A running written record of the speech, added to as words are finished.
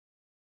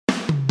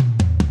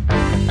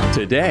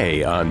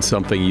Today on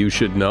Something You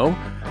Should Know,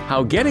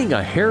 how getting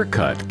a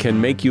haircut can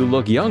make you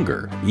look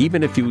younger,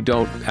 even if you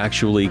don't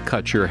actually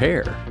cut your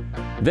hair.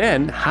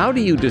 Then, how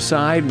do you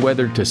decide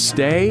whether to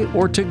stay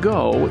or to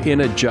go in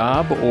a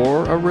job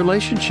or a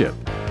relationship?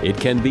 It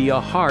can be a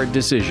hard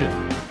decision.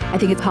 I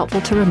think it's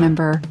helpful to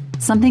remember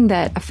something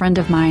that a friend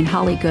of mine,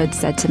 Holly Good,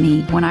 said to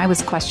me when I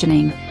was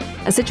questioning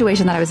a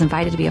situation that I was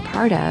invited to be a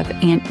part of,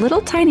 and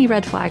little tiny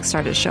red flags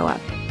started to show up.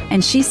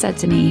 And she said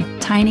to me,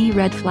 tiny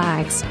red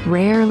flags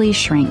rarely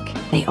shrink,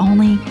 they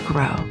only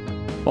grow.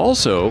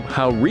 Also,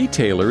 how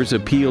retailers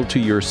appeal to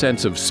your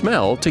sense of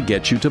smell to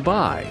get you to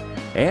buy,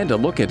 and a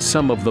look at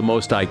some of the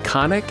most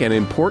iconic and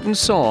important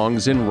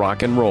songs in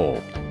rock and roll.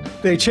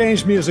 They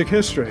changed music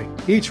history.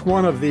 Each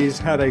one of these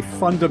had a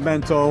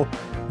fundamental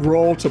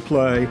role to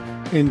play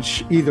in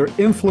either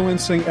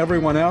influencing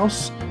everyone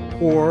else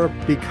or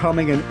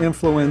becoming an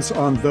influence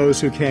on those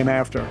who came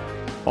after.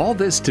 All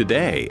this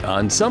today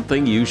on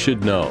Something You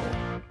Should Know.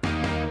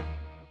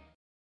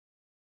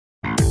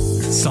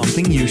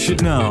 Something you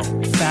should know.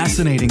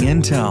 Fascinating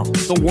intel,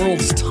 the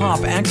world's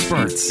top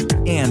experts,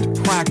 and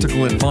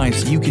practical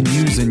advice you can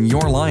use in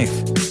your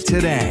life.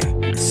 Today,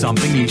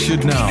 Something You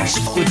Should Know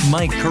with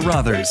Mike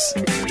Carruthers.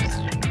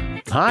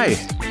 Hi,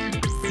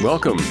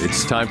 welcome.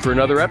 It's time for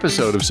another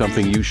episode of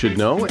Something You Should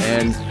Know,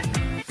 and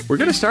we're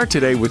going to start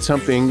today with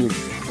something,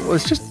 well,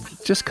 it's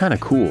just kind of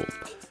cool.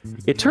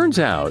 It turns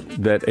out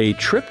that a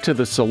trip to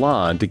the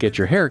salon to get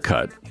your hair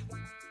cut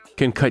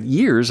can cut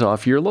years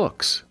off your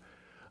looks.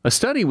 A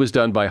study was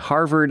done by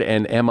Harvard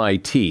and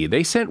MIT.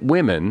 They sent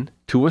women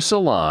to a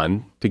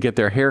salon to get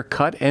their hair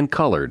cut and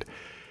colored,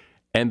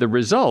 and the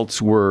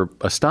results were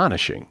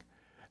astonishing.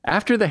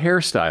 After the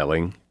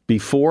hairstyling,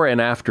 before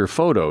and after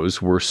photos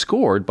were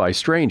scored by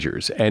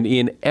strangers, and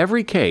in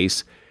every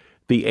case,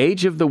 the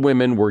age of the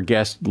women were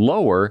guessed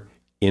lower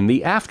in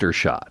the after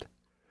shot.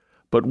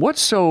 But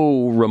what's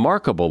so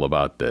remarkable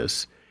about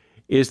this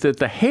is that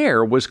the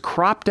hair was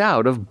cropped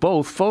out of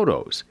both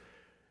photos.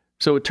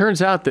 So it turns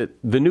out that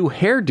the new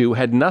hairdo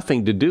had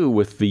nothing to do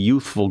with the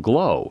youthful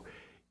glow.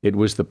 It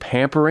was the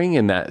pampering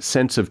and that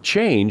sense of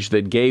change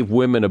that gave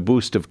women a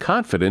boost of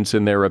confidence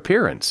in their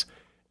appearance.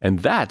 And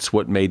that's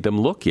what made them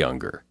look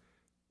younger.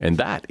 And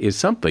that is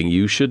something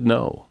you should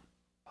know.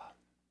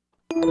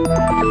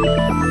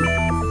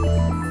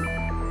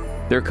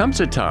 There comes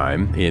a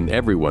time in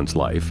everyone's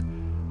life,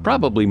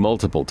 probably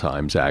multiple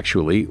times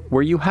actually,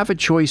 where you have a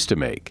choice to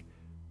make.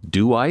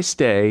 Do I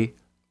stay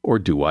or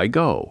do I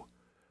go?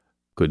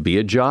 Could be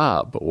a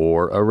job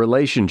or a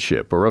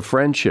relationship or a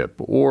friendship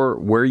or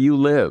where you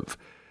live.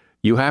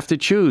 You have to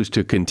choose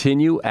to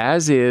continue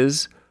as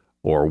is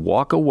or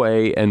walk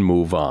away and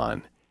move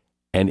on.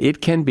 And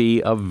it can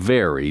be a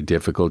very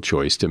difficult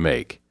choice to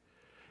make.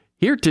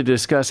 Here to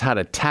discuss how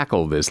to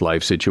tackle this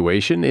life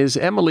situation is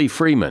Emily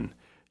Freeman.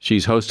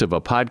 She's host of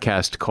a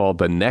podcast called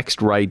The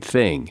Next Right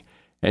Thing,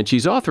 and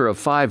she's author of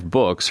 5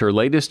 books. Her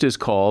latest is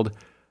called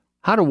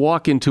How to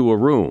Walk into a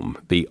Room,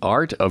 The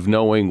Art of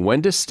Knowing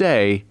When to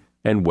Stay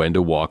and When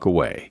to Walk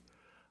Away.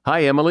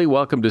 Hi, Emily.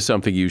 Welcome to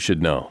Something You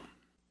Should Know.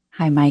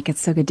 Hi, Mike.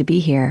 It's so good to be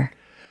here.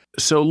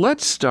 So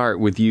let's start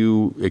with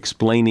you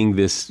explaining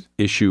this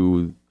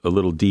issue a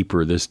little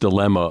deeper, this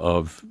dilemma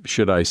of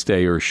should I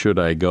stay or should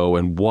I go,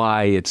 and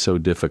why it's so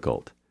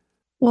difficult.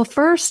 Well,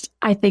 first,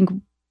 I think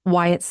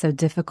why it's so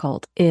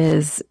difficult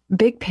is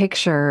big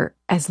picture.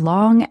 As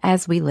long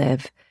as we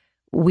live,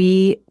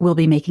 we will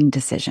be making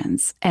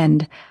decisions.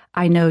 And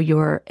I know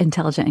your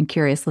intelligent and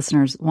curious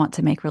listeners want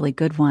to make really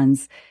good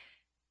ones.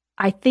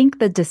 I think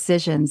the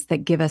decisions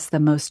that give us the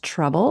most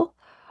trouble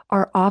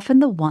are often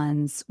the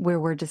ones where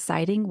we're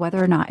deciding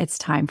whether or not it's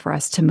time for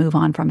us to move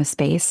on from a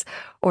space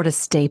or to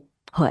stay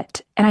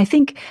put. And I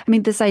think,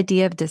 this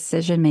idea of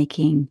decision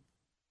making,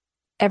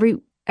 every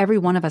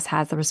one of us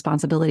has the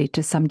responsibility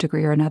to some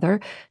degree or another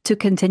to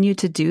continue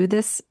to do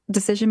this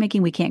decision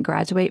making. We can't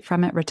graduate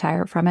from it,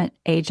 retire from it,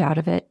 age out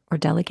of it, or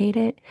delegate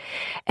it.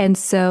 And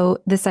so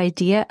this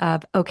idea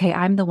of, okay,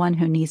 I'm the one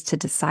who needs to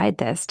decide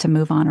this, to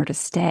move on or to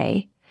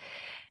stay.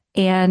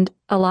 And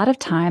a lot of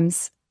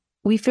times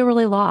we feel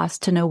really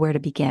lost to know where to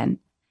begin.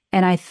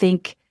 And I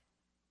think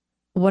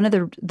one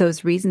of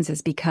those reasons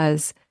is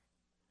because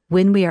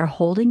when we are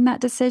holding that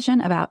decision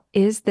about,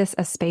 is this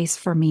a space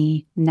for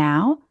me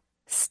now,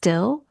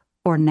 still,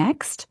 or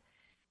next,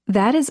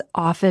 that is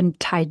often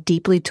tied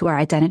deeply to our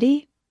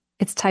identity.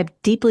 It's tied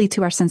deeply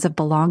to our sense of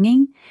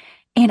belonging.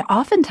 And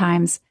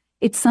oftentimes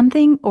it's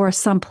something or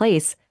some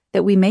place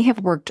that we may have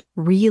worked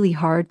really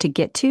hard to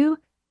get to.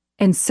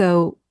 And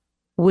so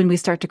when we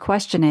start to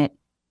question it,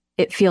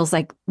 it feels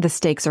like the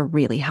stakes are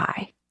really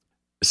high.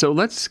 So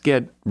let's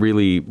get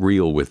really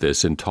real with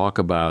this and talk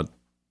about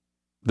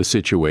the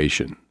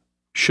situation.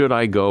 Should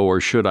I go or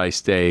should I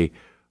stay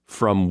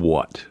from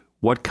what?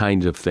 What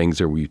kinds of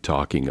things are we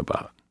talking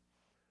about?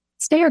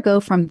 Stay or go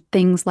from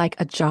things like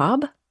a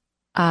job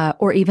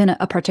or even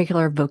a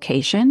particular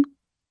vocation,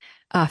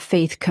 a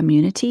faith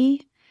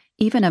community,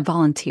 even a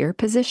volunteer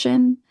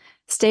position.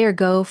 Stay or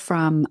go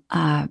from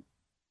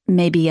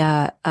maybe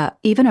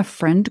even a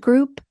friend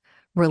group,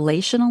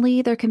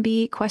 Relationally, there can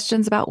be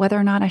questions about whether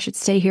or not I should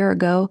stay here or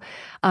go.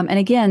 And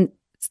again,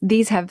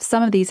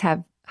 some of these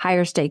have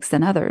higher stakes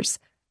than others.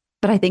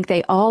 But I think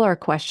they all are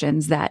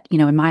questions that,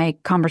 in my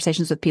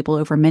conversations with people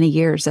over many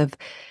years of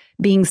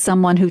being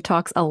someone who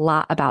talks a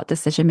lot about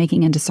decision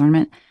making and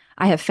discernment,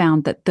 I have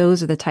found that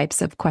those are the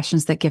types of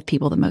questions that give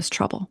people the most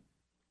trouble.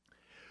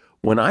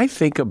 When I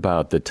think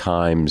about the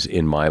times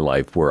in my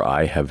life where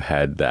I have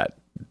had that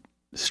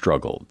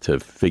struggle to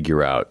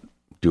figure out,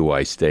 do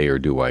I stay or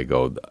do I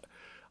go?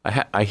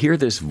 I hear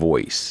this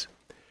voice.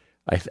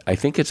 I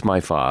think it's my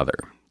father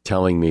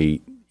telling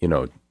me,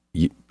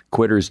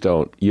 quitters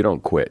you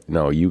don't quit.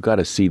 No, you got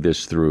to see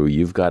this through.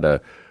 You've got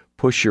to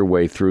push your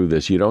way through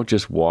this. You don't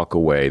just walk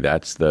away.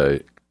 That's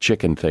the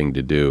chicken thing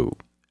to do.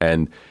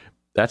 And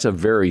that's a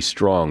very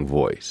strong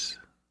voice.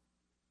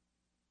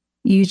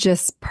 You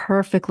just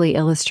perfectly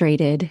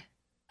illustrated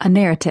a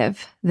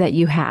narrative that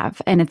you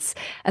have, and it's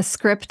a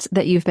script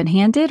that you've been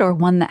handed or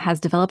one that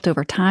has developed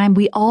over time.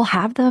 We all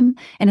have them,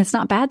 and it's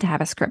not bad to have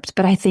a script.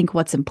 But I think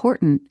what's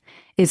important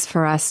is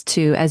for us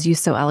to, as you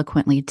so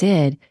eloquently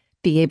did,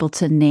 be able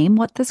to name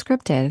what the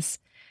script is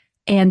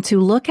and to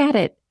look at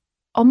it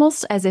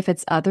almost as if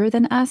it's other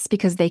than us,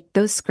 because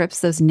those scripts,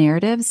 those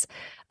narratives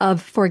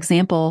of, for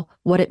example,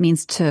 what it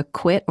means to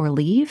quit or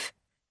leave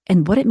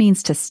and what it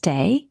means to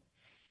stay,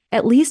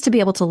 at least to be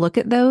able to look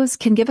at those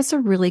can give us a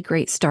really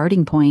great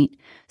starting point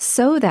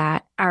so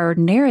that our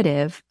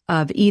narrative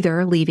of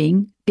either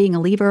leaving, being a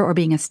leaver or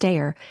being a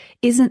stayer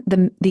isn't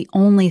the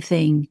only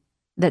thing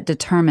that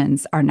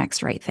determines our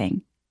next right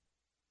thing.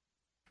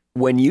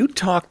 When you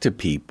talk to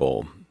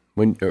people,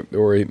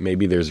 or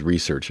maybe there's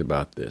research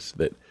about this,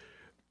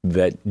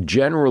 that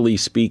generally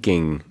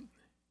speaking,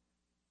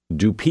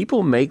 do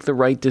people make the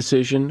right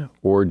decision,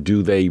 or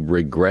do they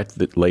regret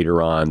that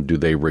later on? Do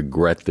they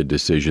regret the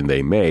decision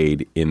they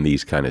made in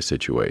these kind of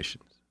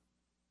situations?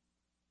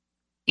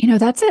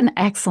 That's an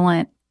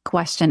excellent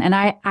question, and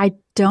I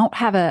don't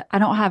have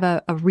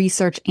a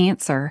research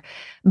answer,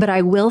 but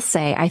I will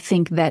say I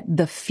think that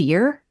the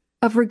fear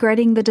of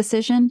regretting the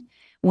decision,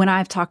 when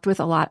I've talked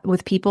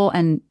with people,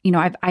 and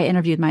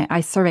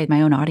I surveyed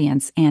my own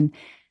audience and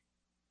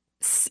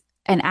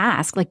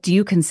ask, like, do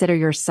you consider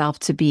yourself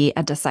to be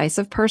a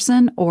decisive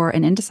person or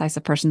an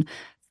indecisive person?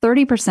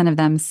 30% of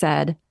them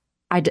said,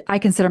 I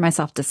consider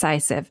myself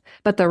decisive,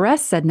 but the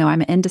rest said, no,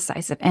 I'm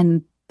indecisive.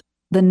 And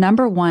the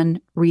number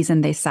one reason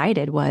they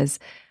cited was,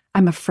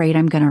 I'm afraid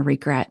I'm going to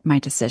regret my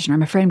decision.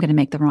 I'm afraid I'm going to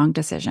make the wrong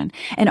decision.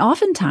 And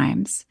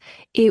oftentimes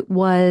it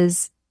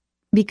was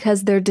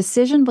because their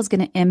decision was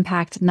going to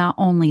impact not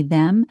only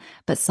them,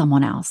 but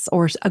someone else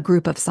or a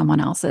group of someone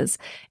else's.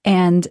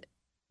 And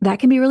that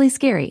can be really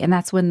scary. And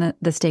that's when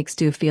the stakes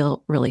do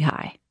feel really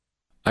high.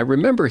 I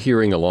remember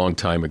hearing a long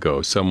time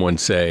ago someone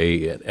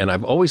say, and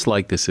I've always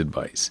liked this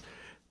advice,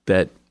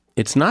 that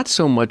it's not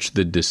so much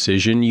the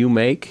decision you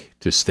make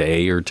to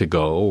stay or to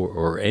go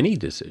or any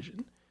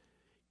decision.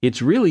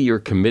 It's really your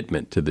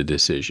commitment to the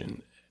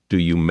decision. Do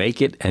you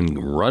make it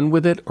and run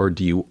with it, or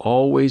do you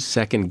always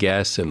second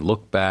guess and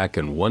look back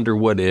and wonder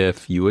what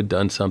if you had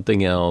done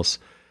something else?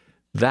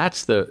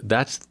 That's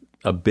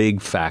a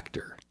big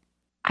factor.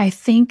 I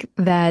think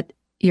that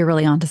you're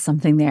really onto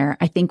something there.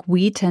 I think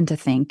we tend to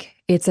think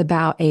it's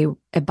about a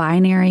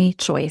binary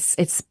choice.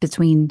 It's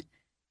between,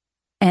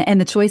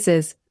 and the choice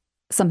is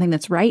something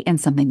that's right and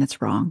something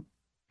that's wrong.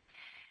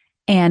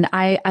 And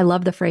I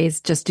love the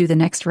phrase, just do the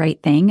next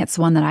right thing. It's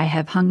one that I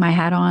have hung my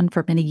hat on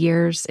for many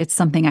years. It's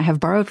something I have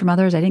borrowed from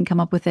others. I didn't come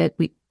up with it.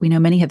 We know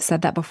many have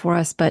said that before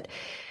us, but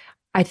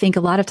I think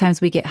a lot of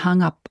times we get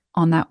hung up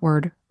on that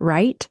word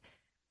right.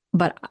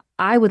 But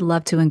I would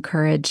love to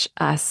encourage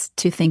us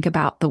to think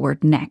about the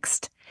word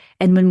next.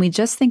 And when we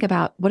just think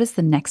about what is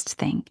the next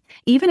thing,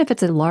 even if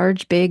it's a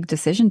large, big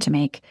decision to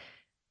make,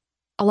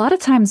 a lot of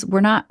times we're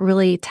not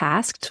really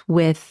tasked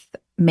with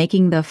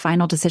making the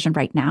final decision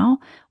right now.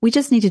 We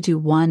just need to do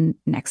one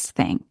next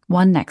thing,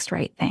 one next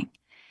right thing.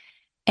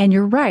 And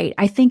you're right.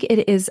 I think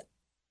it is,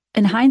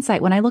 in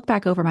hindsight, when I look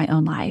back over my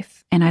own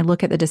life and I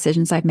look at the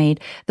decisions I've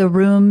made, the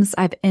rooms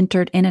I've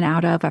entered in and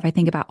out of, if I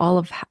think about all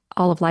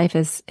of life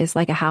is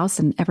like a house,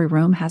 and every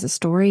room has a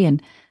story,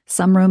 and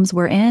some rooms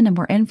we're in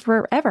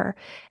forever.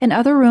 And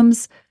other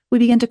rooms we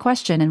begin to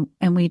question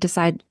and we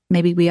decide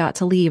maybe we ought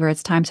to leave, or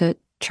it's time to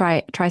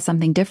try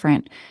something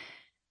different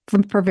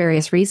for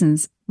various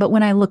reasons. But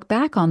when I look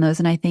back on those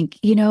and I think,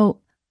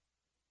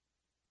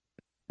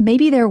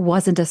 maybe there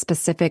wasn't a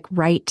specific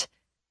right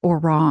or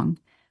wrong.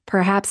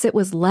 Perhaps it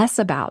was less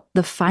about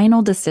the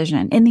final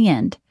decision in the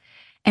end.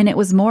 And it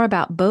was more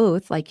about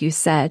both, like you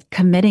said,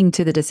 committing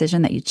to the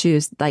decision that you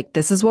choose. Like,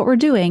 this is what we're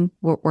doing.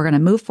 We're going to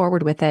move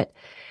forward with it.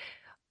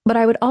 But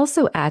I would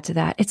also add to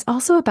that, it's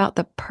also about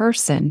the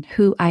person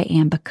who I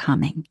am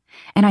becoming.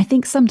 And I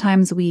think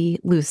sometimes we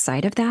lose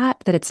sight of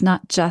that it's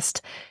not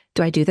just,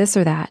 do I do this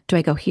or that? Do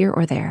I go here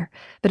or there?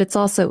 But it's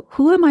also,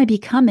 who am I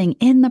becoming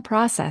in the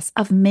process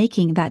of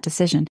making that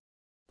decision?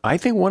 I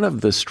think one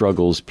of the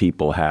struggles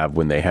people have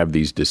when they have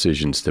these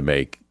decisions to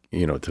make,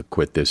 to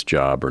quit this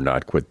job or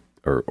not quit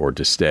or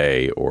to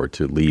stay or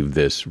to leave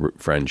this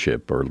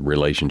friendship or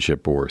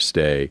relationship or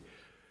stay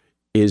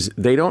is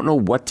they don't know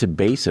what to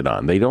base it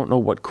on. They don't know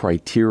what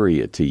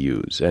criteria to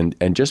use. And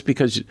just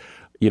because,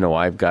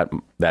 I've got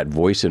that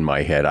voice in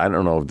my head, I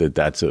don't know that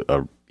that's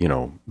a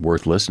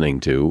worth listening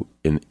to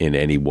in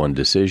any one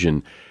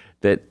decision.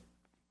 That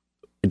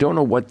I don't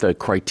know what the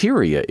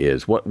criteria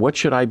is. What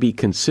should I be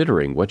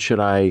considering?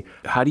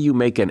 How do you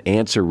make an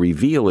answer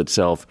reveal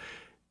itself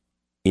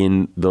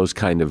in those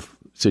kind of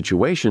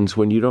situations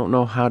when you don't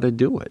know how to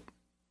do it?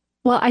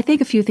 Well, I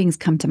think a few things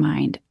come to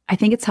mind. I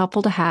think it's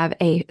helpful to have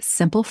a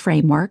simple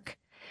framework.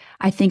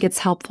 I think it's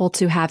helpful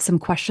to have some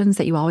questions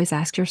that you always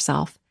ask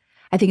yourself.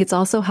 I think it's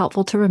also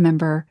helpful to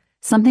remember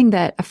something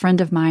that a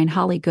friend of mine,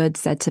 Holly Good,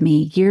 said to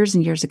me years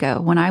and years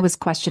ago when I was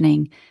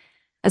questioning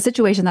a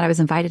situation that I was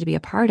invited to be a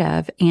part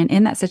of. And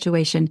in that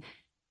situation,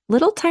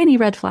 little tiny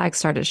red flags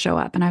started to show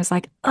up. And I was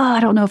like, I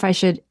don't know if I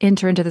should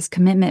enter into this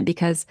commitment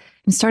because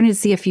I'm starting to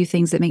see a few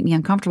things that make me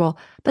uncomfortable,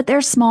 but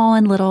they're small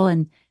and little,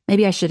 and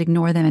maybe I should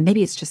ignore them. And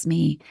maybe it's just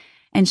me.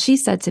 And she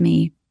said to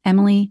me,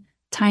 Emily,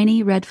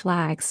 tiny red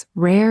flags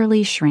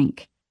rarely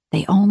shrink.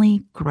 They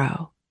only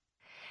grow.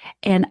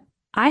 And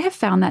I have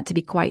found that to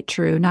be quite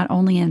true, not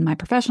only in my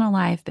professional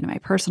life, but in my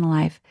personal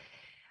life.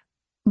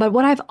 But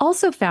what I've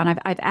also found,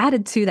 I've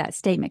added to that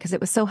statement because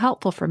it was so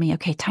helpful for me.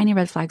 Okay, tiny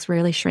red flags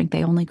rarely shrink,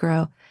 they only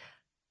grow.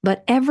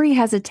 But every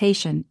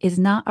hesitation is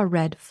not a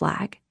red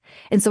flag.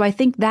 And so I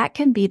think that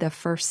can be the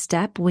first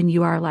step when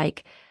you are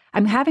like,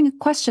 I'm having a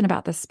question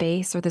about this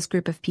space or this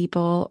group of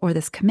people or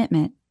this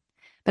commitment,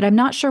 but I'm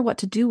not sure what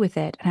to do with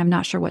it and I'm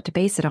not sure what to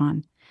base it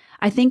on.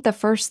 I think the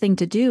first thing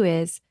to do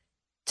is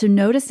to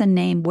notice and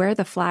name where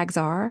the flags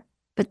are,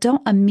 but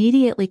don't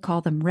immediately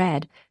call them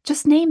red.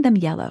 Just name them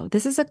yellow.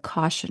 This is a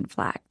caution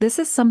flag. This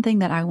is something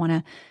that I want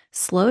to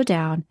slow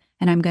down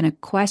and I'm going to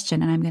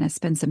question and I'm going to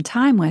spend some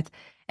time with,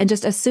 and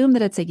just assume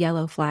that it's a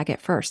yellow flag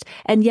at first.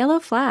 And yellow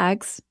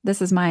flags,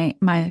 this is my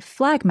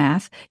flag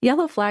math,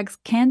 yellow flags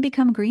can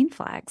become green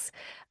flags.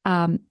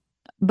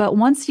 But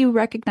once you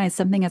recognize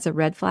something as a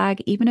red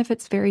flag, even if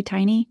it's very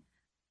tiny,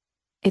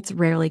 it's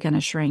rarely going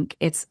to shrink.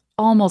 It's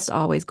almost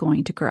always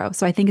going to grow.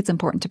 So I think it's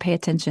important to pay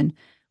attention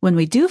when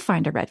we do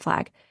find a red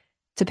flag,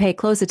 to pay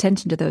close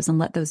attention to those and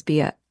let those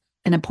be an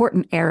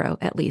important arrow,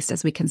 at least,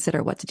 as we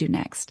consider what to do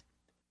next.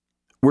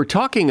 We're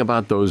talking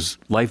about those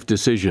life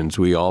decisions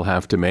we all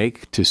have to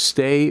make to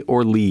stay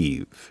or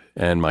leave.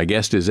 And my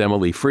guest is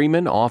Emily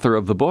Freeman, author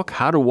of the book,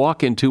 How to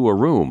Walk Into a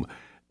Room,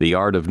 The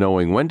Art of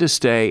Knowing When to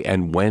Stay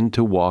and When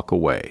to Walk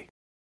Away.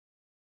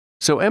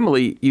 So,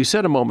 Emily, you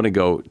said a moment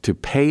ago to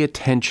pay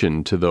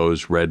attention to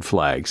those red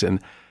flags.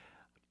 And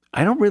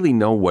I don't really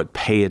know what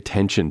pay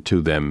attention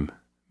to them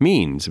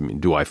means. I mean,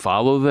 do I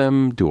follow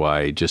them? Do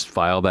I just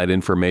file that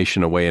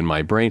information away in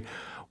my brain?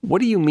 What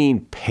do you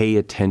mean pay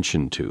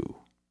attention to?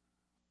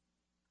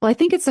 Well, I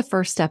think it's the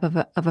first step of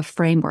a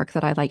framework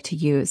that I like to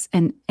use.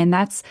 And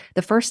that's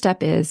the first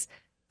step is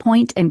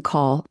point and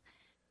call.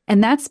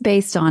 And that's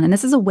based on, and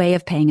this is a way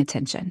of paying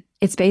attention.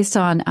 It's based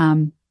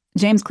on,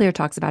 James Clear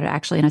talks about it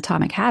actually in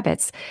Atomic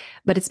Habits,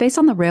 but it's based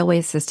on the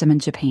railway system in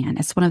Japan.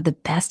 It's one of the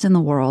best in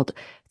the world,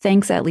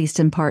 thanks at least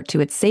in part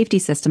to its safety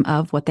system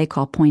of what they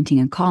call pointing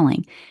and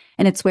calling.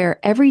 And it's where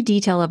every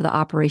detail of the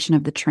operation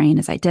of the train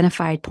is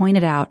identified,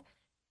 pointed out,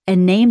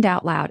 and named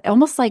out loud,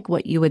 almost like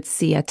what you would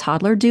see a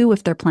toddler do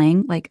if they're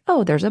playing, like,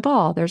 oh, there's a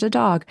ball, there's a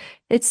dog,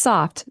 it's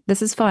soft,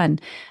 this is fun.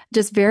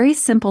 Just very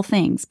simple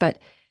things. But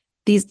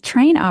these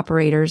train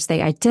operators,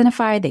 they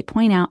identify, they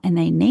point out, and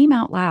they name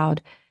out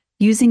loud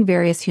using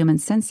various human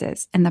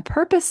senses. And the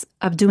purpose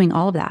of doing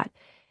all of that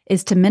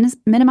is to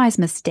minimize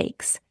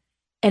mistakes.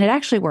 And it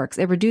actually works.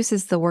 It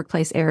reduces the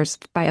workplace errors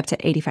by up to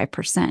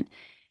 85%.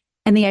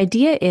 And the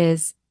idea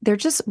is they're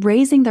just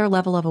raising their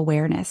level of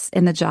awareness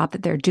in the job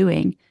that they're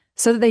doing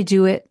so that they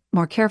do it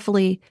more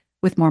carefully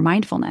with more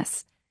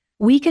mindfulness.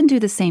 We can do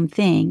the same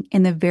thing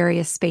in the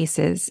various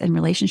spaces and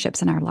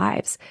relationships in our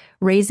lives,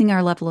 raising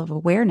our level of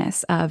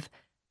awareness of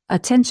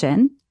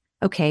attention.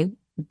 Okay,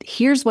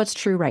 here's what's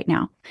true right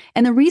now.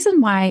 And the reason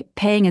why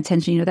paying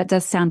attention, that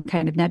does sound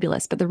kind of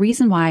nebulous, but the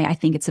reason why I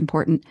think it's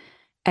important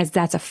as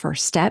that's a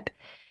first step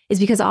is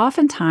because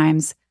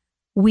oftentimes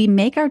we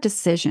make our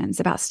decisions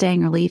about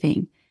staying or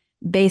leaving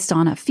based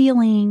on a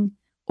feeling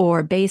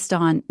or based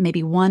on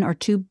maybe one or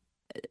two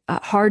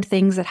hard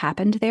things that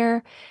happened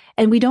there.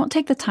 And we don't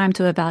take the time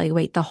to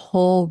evaluate the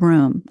whole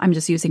room. I'm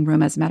just using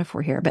room as a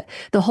metaphor here, but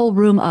the whole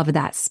room of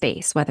that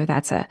space, whether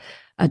that's a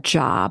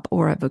job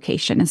or a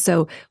vocation. And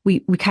so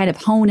we kind of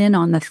hone in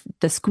on the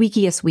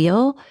squeakiest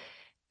wheel,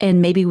 and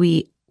maybe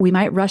we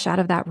might rush out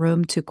of that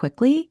room too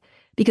quickly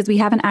because we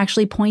haven't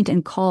actually pointed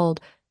and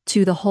called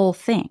to the whole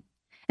thing.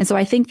 And so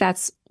I think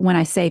that's when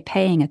I say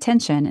paying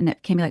attention, and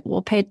it can be like,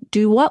 well,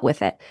 do what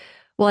with it?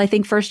 Well, I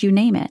think first you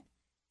name it.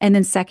 And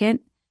then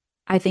second,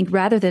 I think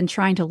rather than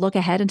trying to look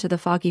ahead into the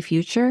foggy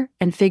future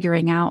and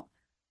figuring out,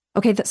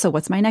 okay, so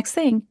what's my next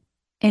thing?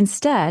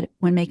 Instead,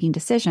 when making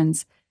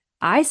decisions,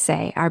 I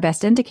say our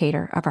best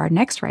indicator of our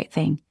next right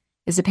thing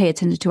is to pay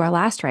attention to our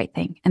last right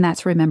thing, and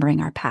that's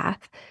remembering our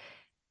path.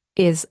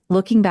 is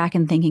looking back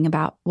and thinking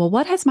about, well,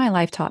 what has my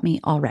life taught me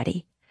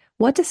already?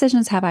 What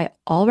decisions have I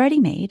already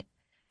made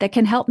that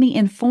can help me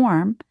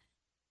inform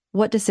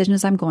what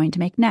decisions I'm going to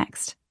make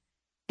next?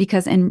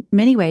 Because in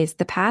many ways,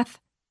 the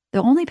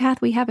only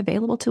path we have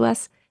available to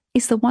us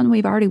is the one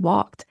we've already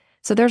walked.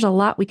 So there's a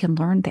lot we can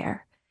learn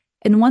there.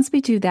 And once we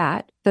do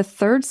that, the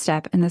third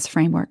step in this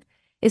framework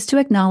is to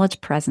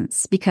acknowledge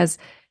presence, because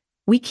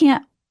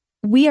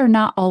we are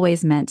not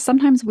always meant,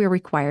 sometimes we're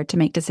required to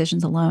make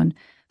decisions alone,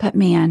 but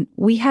man,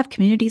 we have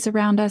communities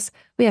around us,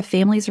 we have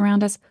families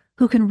around us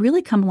who can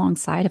really come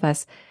alongside of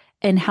us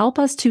and help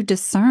us to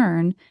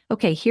discern,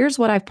 okay, here's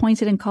what I've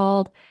pointed and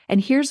called,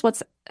 and here's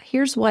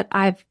what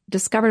I've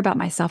discovered about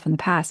myself in the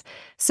past.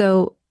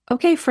 So,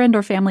 okay, friend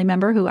or family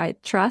member who I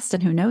trust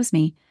and who knows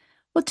me,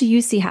 what do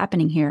you see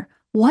happening here?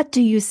 What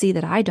do you see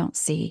that I don't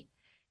see?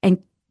 And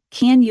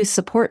can you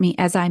support me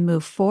as I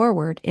move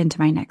forward into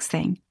my next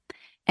thing?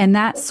 And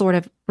that sort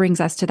of brings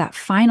us to that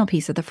final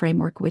piece of the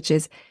framework, which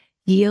is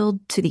yield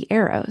to the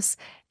arrows.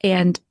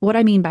 And what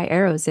I mean by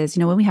arrows is,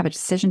 when we have a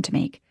decision to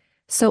make,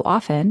 so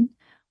often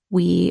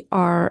we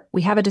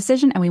have a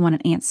decision and we want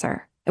an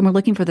answer, and we're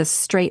looking for this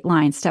straight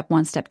line, step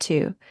one, step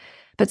two.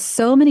 But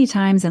so many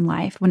times in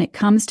life, when it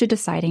comes to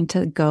deciding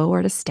to go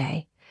or to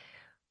stay,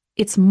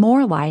 it's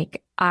more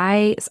like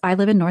I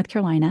live in North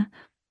Carolina,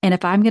 and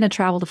if I'm going to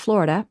travel to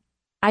Florida,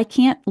 I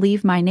can't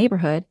leave my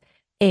neighborhood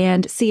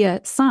and see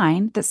a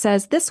sign that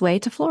says this way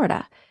to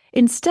Florida.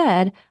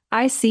 Instead,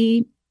 I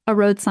see a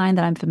road sign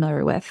that I'm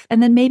familiar with,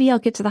 and then maybe I'll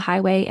get to the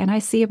highway and I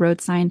see a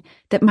road sign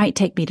that might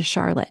take me to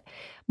Charlotte.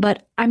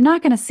 But I'm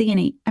not going to see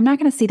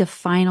the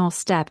final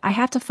step. I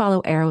have to follow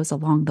arrows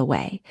along the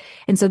way.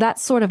 And so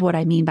that's sort of what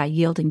I mean by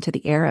yielding to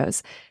the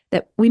arrows,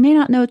 that we may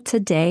not know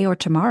today or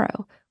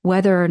tomorrow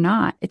whether or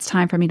not it's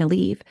time for me to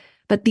leave.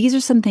 But these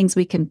are some things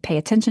we can pay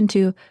attention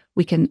to.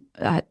 We can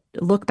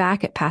look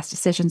back at past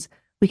decisions.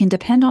 We can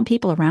depend on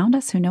people around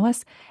us who know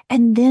us,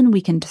 and then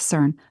we can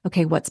discern,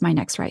 okay, what's my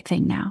next right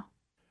thing now?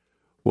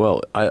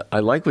 Well, I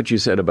like what you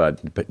said about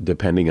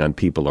depending on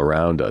people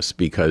around us,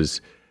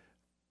 because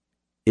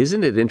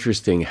isn't it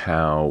interesting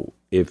how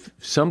if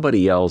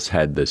somebody else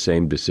had the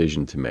same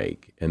decision to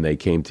make and they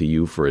came to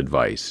you for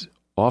advice,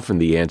 often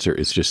the answer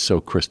is just so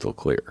crystal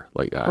clear.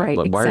 Like, right,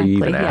 why exactly, are you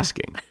even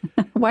asking?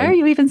 Why are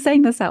you even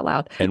saying this out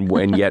loud?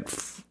 and yet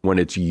when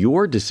it's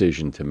your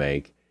decision to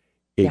make,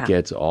 it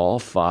gets all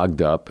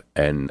fogged up,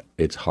 and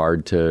it's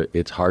hard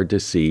to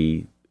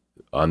see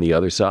on the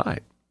other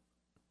side.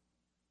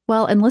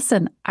 Well, and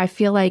listen, I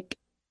feel like,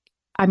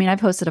 I've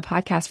hosted a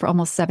podcast for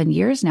almost 7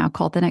 years now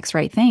called The Next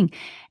Right Thing.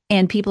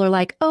 And people are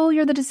like, oh,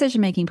 you're the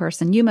decision-making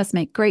person. You must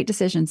make great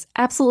decisions.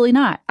 Absolutely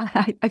not.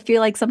 I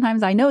feel like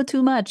sometimes I know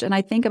too much, and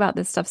I think about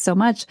this stuff so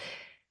much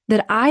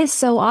that I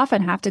so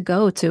often have to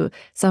go to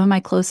some of my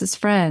closest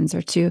friends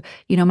or to,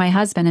 my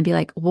husband and be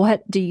like,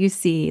 what do you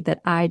see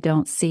that I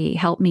don't see?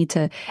 Help me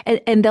to,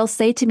 and they'll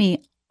say to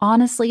me,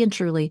 honestly and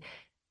truly,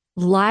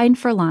 line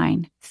for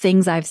line,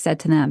 things I've said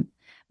to them.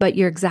 But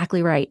you're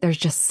exactly right. There's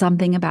just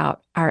something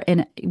about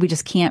we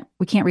can't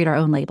read our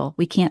own label.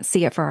 We can't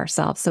see it for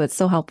ourselves. So it's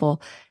so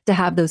helpful to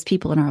have those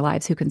people in our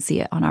lives who can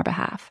see it on our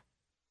behalf.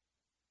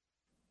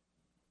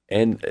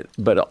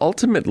 But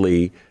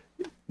ultimately,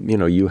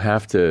 you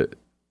have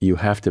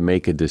to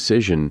make a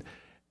decision.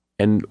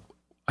 And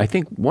I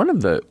think one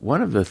of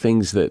the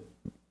things that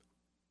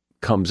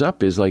comes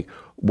up is like,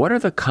 what are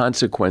the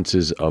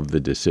consequences of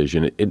the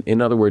decision?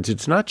 In other words,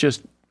 it's not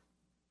just,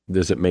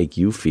 does it make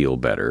you feel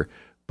better,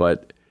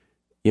 but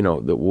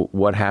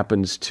what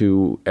happens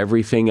to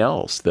everything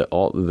else,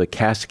 all the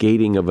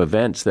cascading of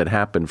events that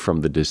happen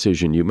from the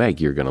decision you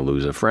make. You're going to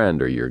lose a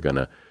friend,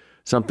 or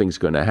something's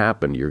going to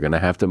happen. You're going to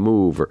have to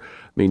move,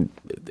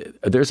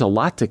 there's a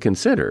lot to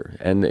consider,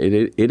 and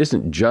it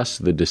isn't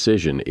just the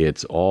decision.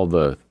 It's all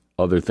the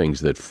other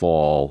things that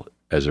fall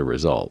as a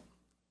result.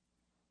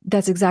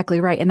 That's exactly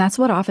right. And that's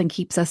what often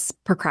keeps us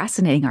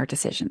procrastinating our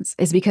decisions,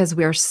 is because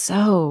we're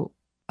so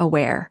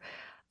aware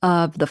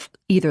of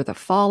either the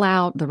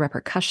fallout, the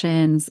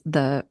repercussions,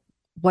 the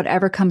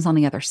whatever comes on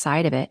the other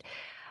side of it.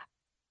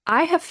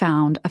 I have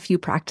found a few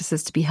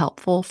practices to be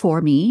helpful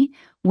for me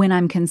when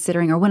I'm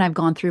considering, or when I've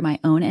gone through my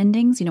own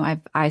endings.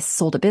 I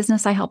sold a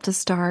business I helped to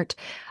start.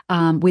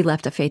 We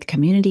left a faith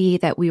community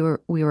that we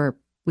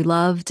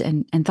loved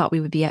and thought we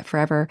would be at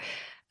forever.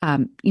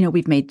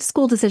 We've made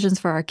school decisions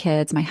for our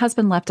kids. My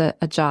husband left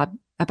a job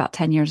about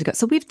 10 years ago.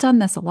 So we've done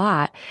this a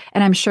lot.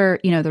 And I'm sure,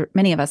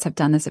 many of us have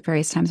done this at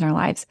various times in our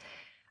lives.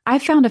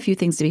 I've found a few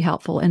things to be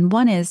helpful. And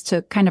one is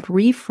to kind of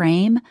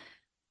reframe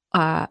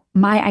my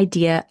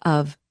idea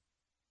of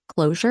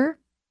closure.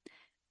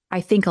 I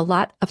think a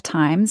lot of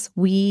times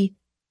we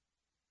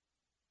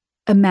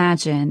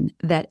imagine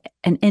that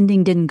an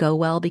ending didn't go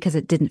well because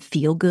it didn't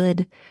feel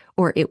good,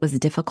 or it was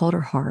difficult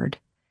or hard.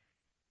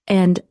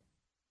 And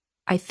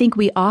I think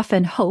we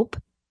often hope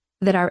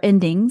that our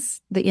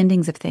endings, the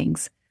endings of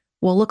things,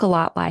 will look a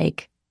lot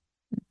like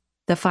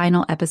the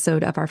final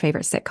episode of our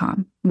favorite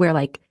sitcom, where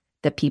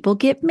the people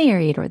get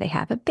married or they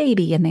have a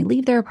baby and they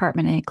leave their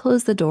apartment and they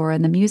close the door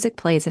and the music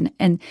plays.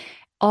 And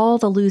all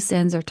the loose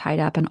ends are tied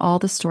up and all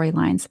the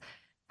storylines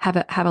have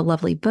a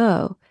lovely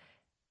bow.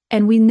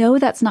 And we know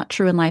that's not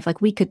true in life.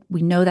 Like we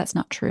know that's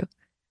not true.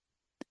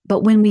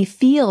 But when we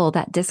feel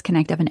that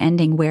disconnect of an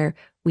ending where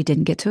we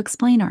didn't get to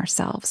explain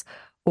ourselves,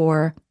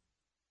 or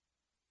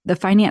the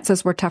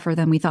finances were tougher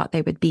than we thought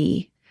they would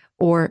be,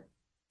 or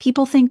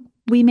people think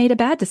we made a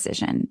bad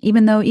decision,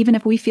 even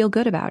if we feel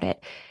good about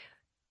it,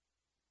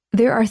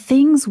 there are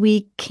things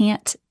we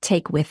can't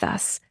take with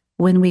us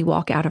when we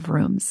walk out of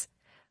rooms.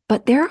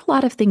 But there are a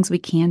lot of things we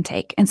can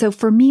take. And so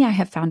for me, I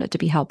have found it to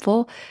be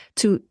helpful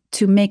to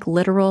make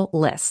literal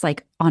lists,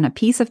 like on a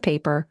piece of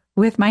paper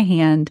with my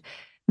hand,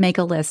 make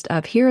a list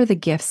of here are the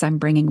gifts I'm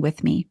bringing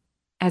with me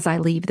as I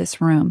leave this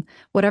room,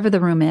 whatever the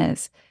room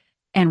is,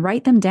 and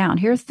write them down.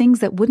 Here are things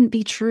that wouldn't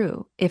be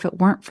true if it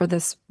weren't for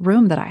this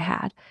room that I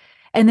had.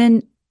 And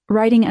then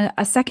writing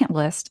a second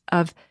list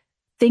of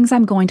things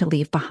I'm going to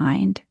leave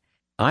behind.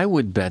 I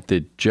would bet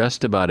that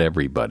just about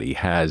everybody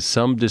has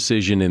some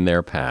decision in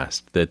their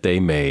past that they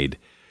made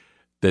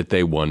that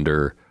they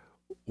wonder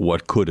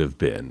what could have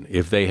been.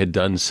 If they had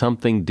done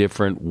something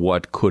different,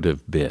 what could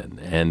have been?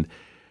 And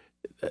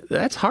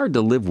that's hard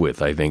to live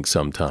with, I think,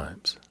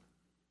 sometimes.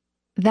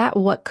 That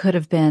what could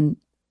have been,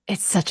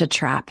 it's such a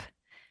trap.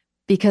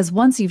 Because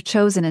once you've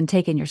chosen and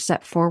taken your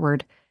step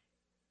forward,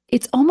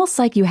 it's almost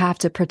like you have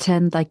to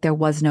pretend like there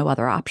was no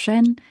other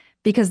option,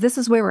 because this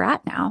is where we're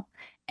at now.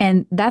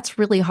 And that's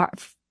really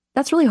hard.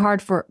 That's really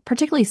hard for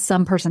particularly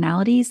some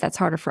personalities. That's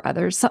harder for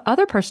others. So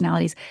other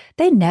personalities,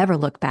 they never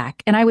look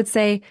back. And I would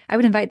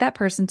invite that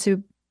person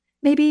to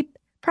maybe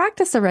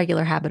practice a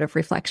regular habit of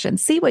reflection.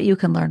 See what you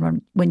can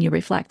learn when you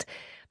reflect.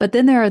 But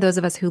then there are those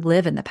of us who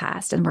live in the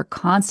past, and we're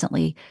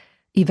constantly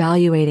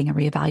evaluating and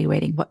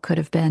reevaluating what could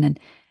have been. And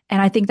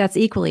I think that's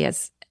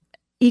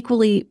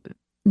equally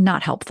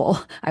not helpful,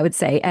 I would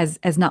say,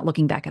 as not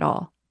looking back at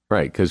all.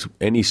 Right, because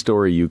any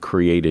story you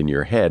create in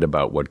your head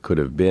about what could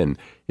have been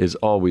is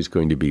always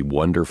going to be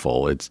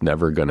wonderful. It's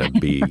never going to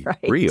be right.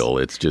 real.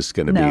 It's just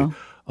going to be,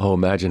 oh,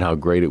 imagine how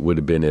great it would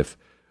have been if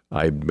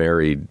I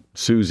married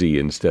Susie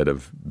instead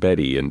of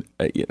Betty. And,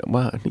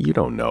 well, you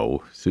don't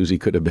know. Susie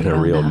could have been a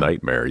real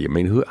nightmare. I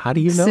mean, how do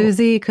you know?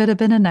 Susie could have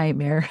been a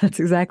nightmare. That's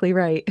exactly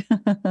right.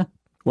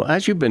 Well,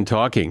 as you've been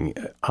talking,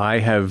 I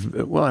have,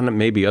 well, and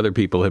maybe other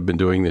people have been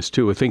doing this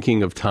too,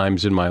 thinking of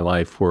times in my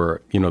life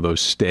where,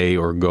 those stay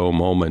or go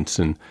moments,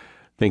 and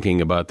thinking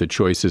about the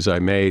choices I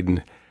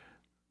made.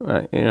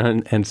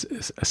 And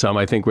some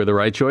I think were the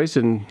right choice,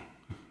 and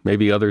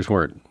maybe others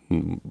weren't,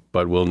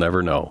 but we'll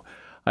never know.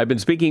 I've been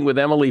speaking with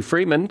Emily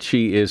Freeman.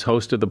 She is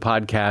host of the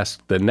podcast,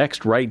 The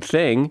Next Right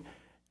Thing,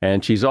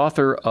 and she's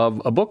author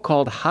of a book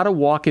called How to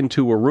Walk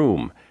into a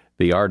Room,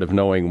 The Art of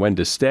Knowing When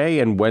to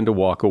Stay and When to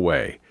Walk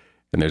Away.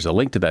 And there's a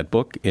link to that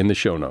book in the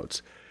show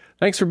notes.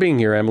 Thanks for being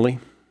here, Emily.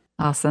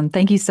 Awesome.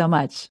 Thank you so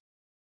much.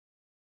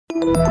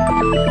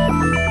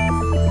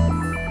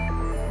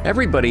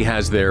 Everybody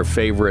has their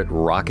favorite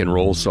rock and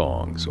roll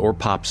songs or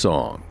pop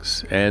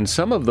songs, and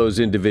some of those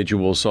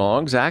individual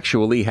songs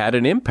actually had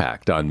an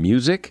impact on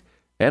music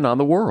and on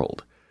the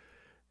world.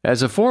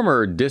 As a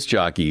former disc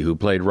jockey who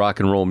played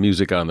rock and roll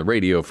music on the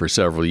radio for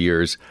several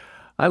years,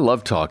 I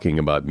love talking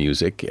about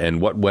music and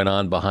what went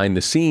on behind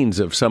the scenes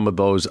of some of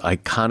those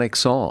iconic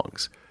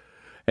songs.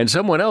 And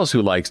someone else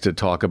who likes to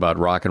talk about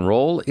rock and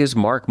roll is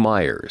Mark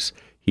Myers.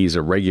 He's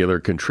a regular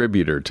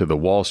contributor to the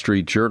Wall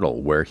Street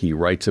Journal, where he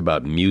writes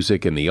about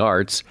music and the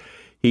arts.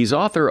 He's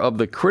author of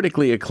the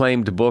critically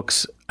acclaimed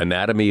books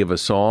Anatomy of a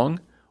Song,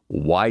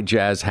 Why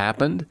Jazz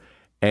Happened,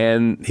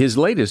 and his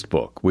latest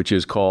book, which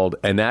is called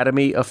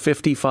Anatomy of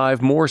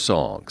 55 More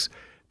Songs,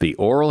 The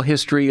Oral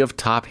History of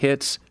Top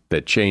Hits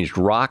That Changed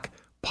Rock,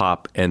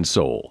 Pop, and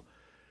Soul.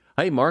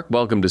 Hey, Mark,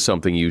 welcome to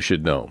Something You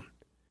Should Know.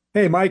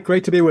 Hey, Mike,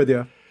 great to be with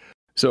you.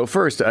 So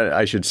first,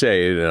 I should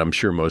say, and I'm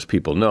sure most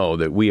people know,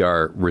 that we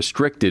are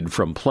restricted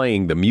from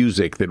playing the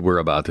music that we're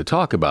about to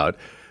talk about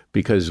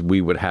because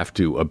we would have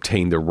to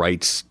obtain the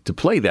rights to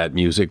play that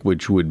music,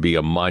 which would be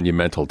a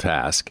monumental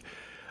task.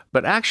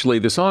 But actually,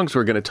 the songs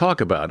we're going to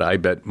talk about, I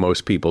bet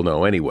most people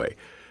know anyway.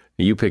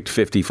 You picked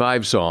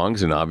 55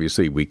 songs, and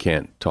obviously we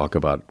can't talk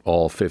about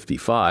all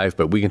 55,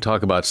 but we can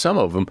talk about some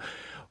of them.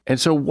 And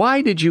so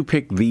why did you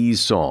pick these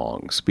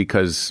songs?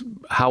 Because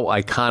how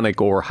iconic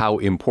or how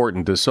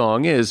important a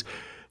song is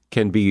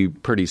can be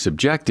pretty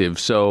subjective.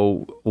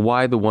 So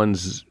why the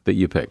ones that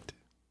you picked?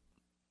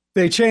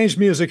 They changed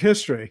music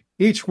history.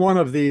 Each one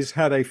of these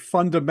had a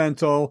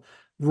fundamental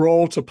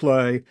role to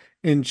play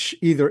in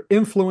either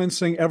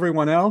influencing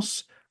everyone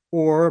else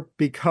or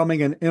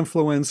becoming an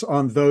influence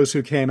on those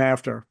who came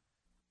after.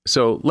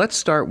 So let's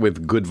start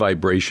with Good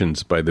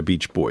Vibrations by the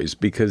Beach Boys,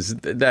 because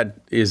that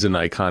is an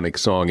iconic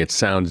song. It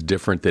sounds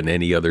different than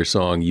any other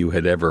song you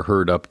had ever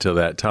heard up to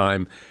that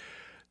time.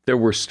 There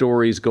were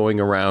stories going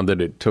around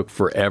that it took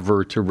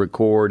forever to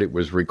record. It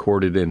was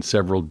recorded in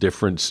several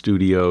different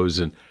studios.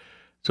 And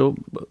so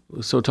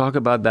talk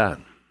about that.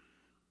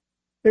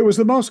 It was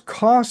the most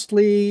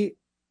costly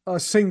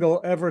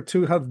single ever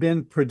to have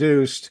been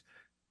produced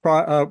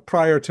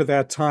prior to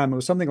that time. It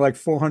was something like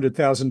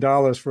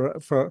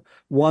 $400,000 for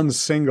one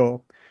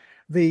single.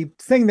 the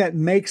thing that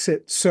makes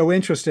it so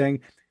interesting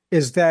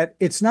is that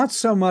it's not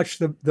so much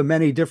the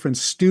many different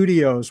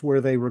studios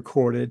where they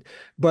recorded,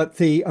 but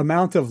the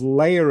amount of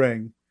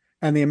layering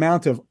and the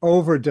amount of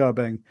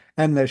overdubbing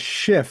and the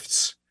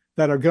shifts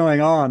that are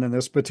going on in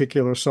this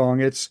particular song.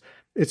 It's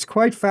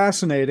quite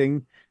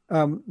fascinating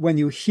when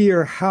you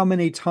hear how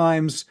many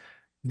times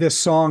this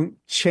song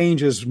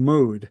changes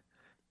mood.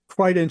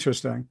 Quite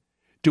interesting.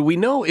 Do we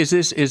know, is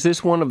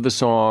this one of the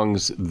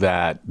songs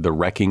that the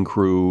Wrecking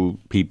Crew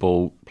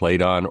people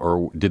played on,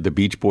 or did the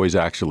Beach Boys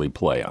actually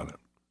play on it?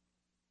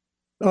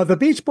 The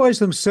Beach Boys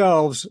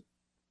themselves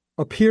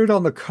appeared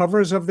on the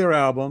covers of their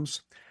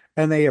albums,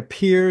 and they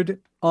appeared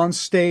on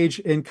stage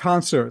in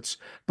concerts.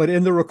 But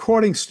in the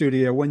recording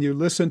studio, when you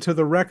listen to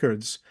the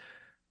records,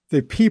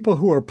 the people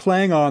who are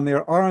playing on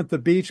there aren't the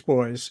Beach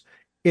Boys.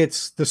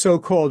 It's the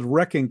so-called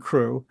Wrecking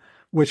Crew,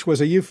 which was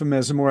a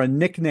euphemism or a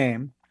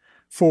nickname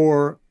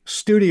for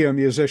studio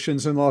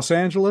musicians in Los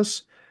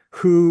Angeles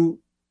who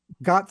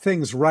got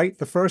things right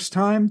the first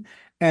time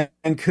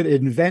and could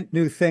invent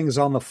new things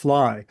on the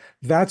fly.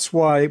 That's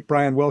why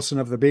Brian Wilson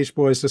of the Beach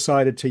Boys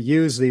decided to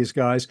use these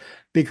guys,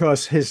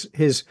 because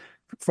his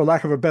for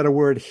lack of a better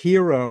word,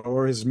 hero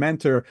or his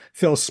mentor,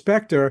 Phil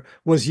Spector,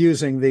 was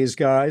using these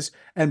guys.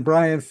 And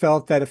Brian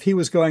felt that if he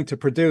was going to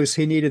produce,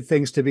 he needed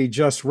things to be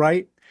just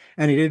right.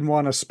 And he didn't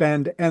want to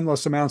spend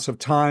endless amounts of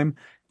time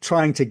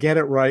trying to get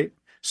it right.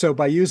 So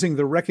by using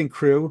the Wrecking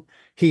Crew,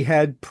 he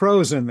had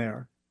pros in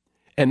there.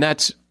 And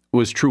that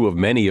was true of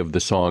many of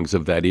the songs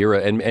of that era,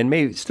 and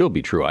may still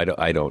be true.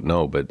 I don't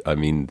know. But I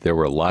mean, there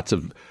were lots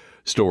of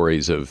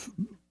stories of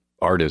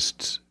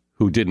artists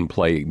who didn't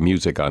play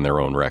music on their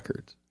own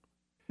records.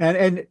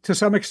 And to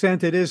some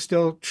extent, it is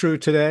still true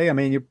today. I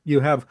mean, you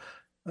have,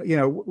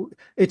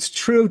 it's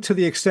true to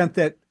the extent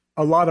that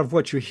a lot of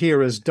what you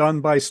hear is done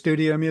by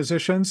studio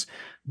musicians.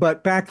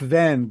 But back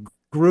then,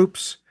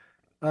 groups,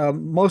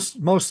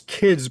 most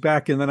kids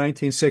back in the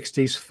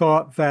 1960s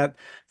thought that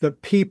the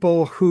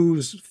people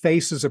whose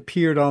faces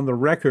appeared on the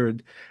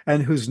record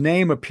and whose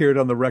name appeared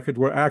on the record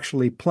were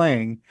actually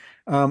playing,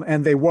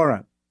 and they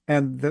weren't.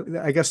 And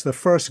I guess the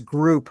first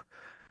group,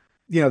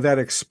 that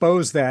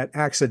exposed that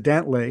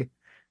accidentally,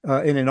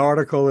 in an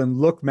article in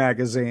Look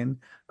magazine,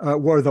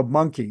 were the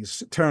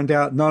Monkees. It turned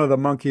out none of the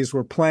Monkees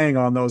were playing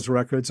on those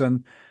records,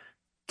 and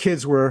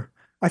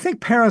I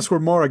think parents were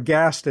more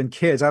aghast than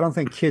kids. I don't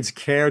think kids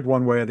cared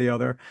one way or the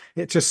other.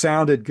 It just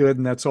sounded good,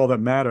 and that's all that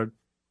mattered.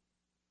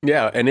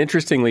 Yeah, and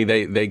interestingly,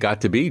 they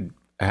got to be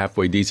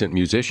halfway decent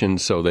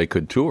musicians so they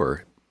could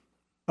tour.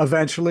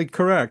 Eventually,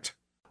 correct.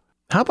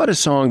 How about a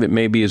song that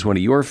maybe is one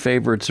of your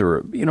favorites,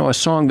 or, a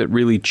song that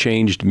really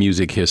changed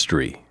music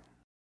history?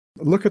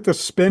 Look at the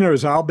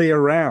Spinners' I'll Be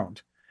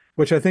Around,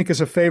 which I think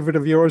is a favorite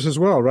of yours as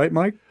well, right,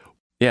 Mike?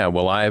 Yeah,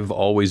 well, I've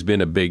always been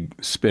a big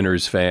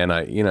Spinners fan.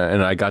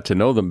 And I got to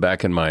know them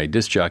back in my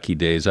disc jockey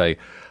days. I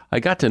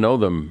got to know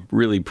them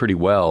really pretty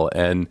well,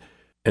 and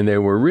they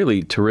were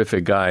really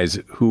terrific guys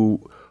who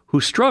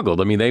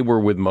struggled. I mean, they were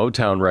with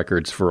Motown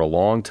Records for a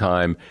long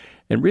time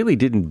and really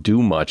didn't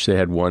do much. They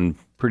had one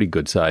pretty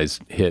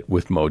good-sized hit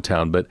with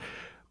Motown, but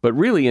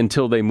really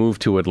until they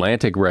moved to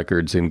Atlantic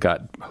Records and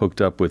got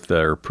hooked up with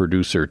their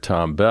producer,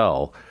 Tom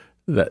Bell,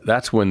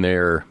 that's when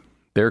their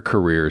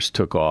careers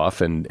took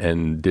off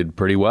and did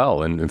pretty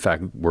well. And in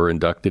fact, were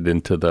inducted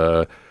into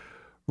the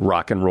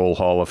Rock and Roll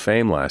Hall of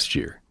Fame last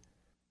year.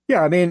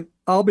 Yeah, I mean,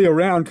 I'll Be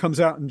Around comes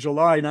out in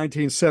July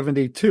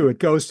 1972. It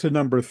goes to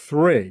number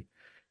 3.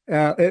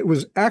 It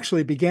was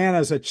actually began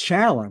as a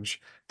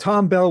challenge.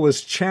 Tom Bell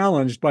was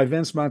challenged by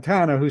Vince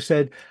Montana, who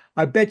said,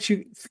 I bet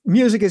you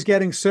music is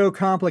getting so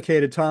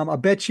complicated, Tom. I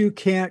bet you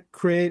can't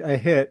create a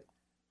hit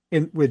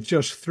with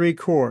just 3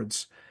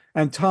 chords.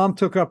 And Tom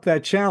took up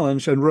that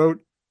challenge and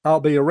wrote I'll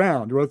Be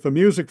Around, wrote the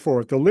music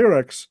for it. The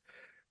lyrics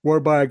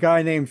were by a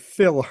guy named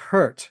Phil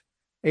Hurt,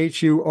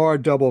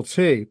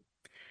 Hurtt.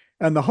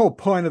 And the whole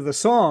point of the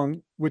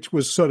song, which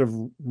was sort of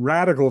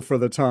radical for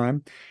the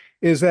time,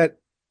 is that,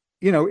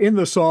 in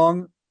the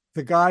song,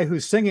 the guy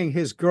who's singing,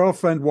 his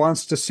girlfriend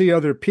wants to see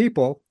other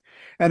people.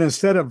 And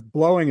instead of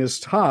blowing his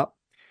top,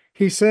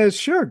 he says,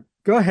 sure,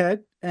 go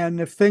ahead.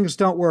 And if things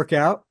don't work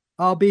out,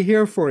 I'll be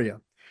here for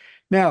you.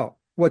 Now,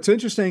 what's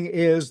interesting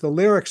is the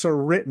lyrics are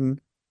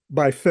written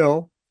by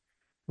Phil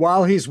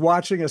while he's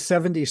watching a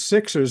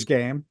 76ers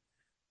game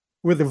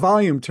with the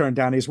volume turned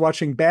down. He's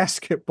watching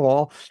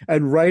basketball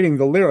and writing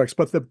the lyrics.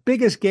 But the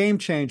biggest game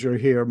changer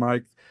here,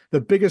 Mike, the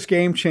biggest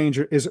game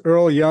changer is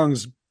Earl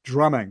Young's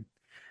drumming.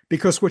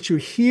 Because what you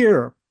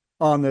hear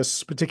on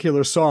this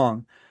particular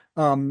song,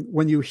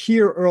 when you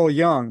hear Earl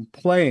Young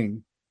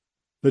playing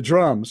the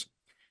drums,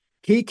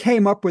 he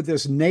came up with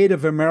this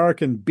Native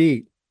American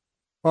beat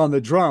on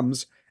the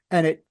drums,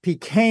 and it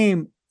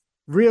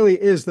really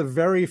is the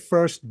very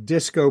first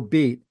disco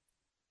beat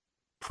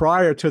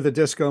prior to the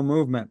disco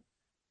movement.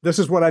 This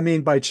is what I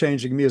mean by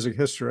changing music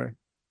history.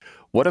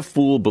 What a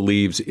Fool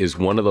Believes is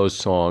one of those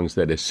songs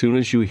that as soon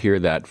as you hear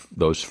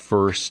those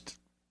first,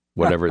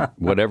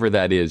 whatever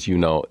that is,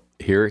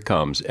 here it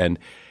comes. And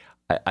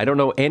I don't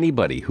know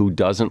anybody who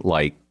doesn't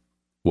like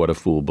What a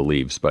Fool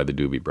Believes by the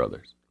Doobie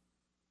Brothers.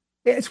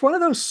 It's one of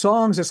those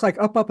songs, it's like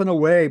Up, Up and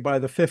Away by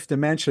the Fifth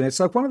Dimension. It's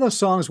like one of those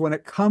songs when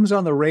it comes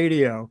on the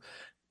radio,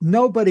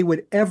 nobody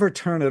would ever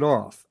turn it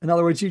off. In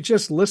other words, you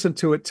just listen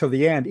to it till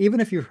the end, even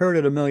if you've heard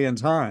it a million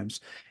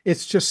times.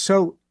 It's just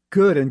so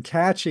good and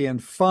catchy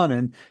and fun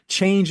and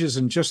changes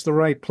in just the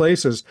right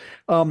places.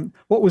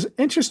 What was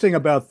interesting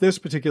about this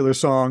particular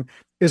song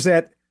is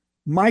that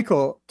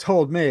Michael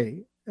told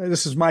me,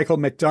 this is Michael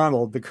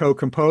McDonald, the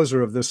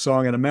co-composer of this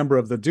song and a member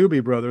of the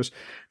Doobie Brothers,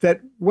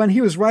 that when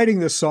he was writing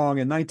this song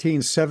in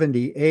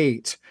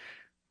 1978,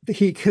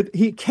 he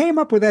came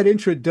up with that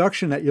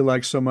introduction that you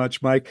like so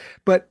much, Mike,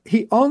 but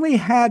he only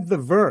had the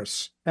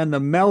verse and the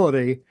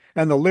melody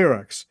and the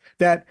lyrics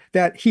that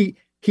he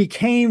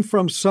came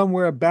from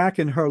somewhere back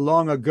in her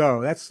long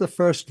ago. That's the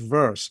first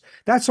verse.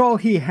 That's all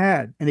he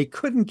had, and he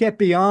couldn't get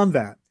beyond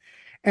that.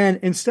 And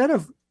instead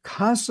of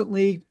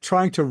constantly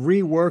trying to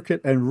rework it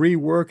and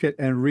rework it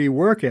and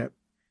rework it,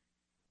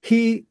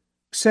 he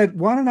said,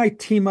 why don't I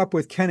team up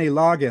with Kenny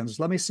Loggins?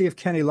 Let me see if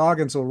Kenny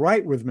Loggins will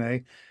write with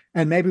me,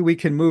 and maybe we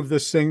can move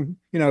this thing,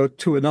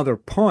 to another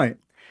point.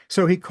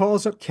 So he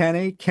calls up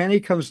Kenny. Kenny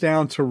comes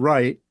down to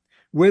write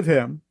with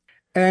him.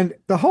 And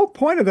the whole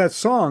point of that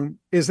song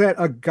is that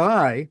the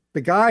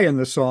guy in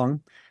the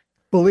song,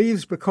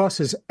 believes because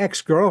his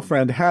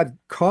ex-girlfriend had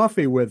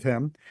coffee with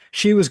him,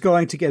 she was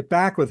going to get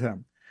back with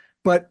him.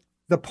 But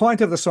the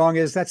point of the song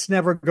is that's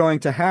never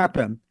going to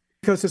happen,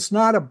 because it's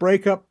not a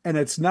breakup and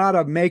it's not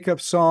a makeup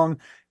song,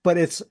 but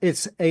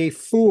it's a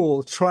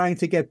fool trying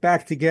to get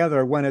back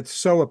together when it's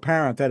so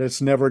apparent that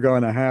it's never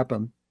going to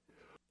happen.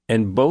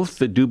 And both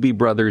the Doobie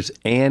Brothers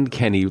and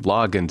Kenny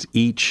Loggins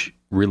each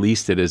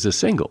released it as a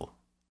single.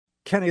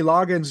 Kenny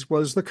Loggins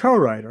was the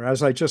co-writer,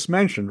 as I just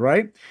mentioned,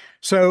 right?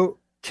 So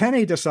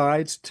Kenny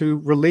decides to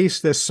release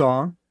this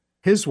song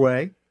his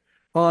way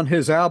on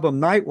his album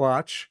Night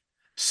Watch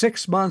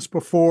 6 months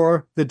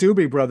before the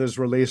Doobie Brothers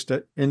released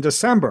it in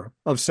December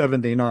of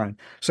 79.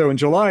 So in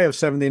July of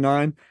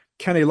 79,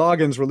 Kenny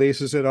Loggins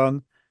releases it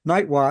on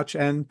Night Watch,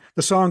 and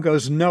the song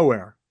goes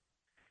nowhere.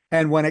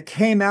 And when it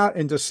came out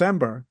in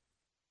December,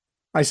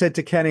 I said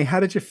to Kenny, how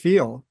did you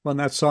feel when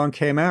that song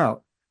came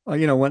out?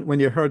 When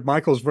you heard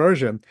Michael's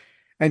version?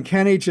 And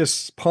Kenny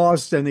just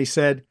paused and he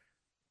said,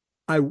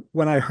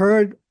 when I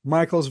heard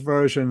Michael's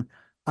version,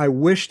 I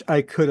wished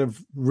I could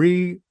have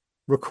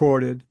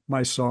re-recorded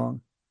my song.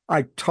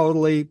 I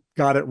totally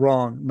got it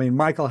wrong. I mean,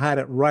 Michael had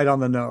it right on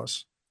the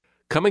nose.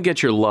 Come and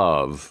Get Your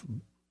Love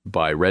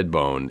by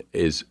Redbone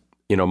is,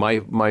 my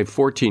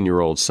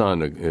 14-year-old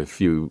son a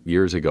few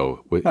years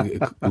ago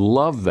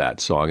loved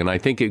that song. And I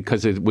think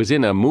because it was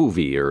in a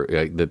movie or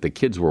that the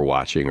kids were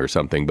watching or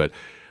something, but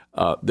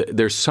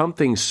there's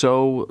something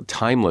so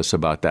timeless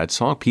about that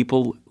song.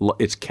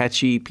 It's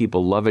catchy.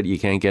 People love it. You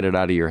can't get it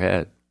out of your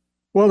head.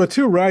 Well, the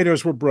two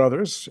writers were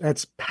brothers.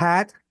 That's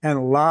Pat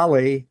and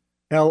Lolly,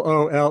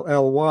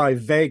 Lolly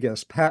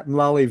Vegas. Pat and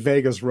Lolly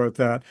Vegas wrote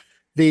that.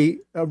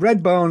 The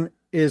Redbone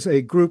is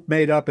a group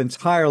made up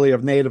entirely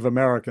of Native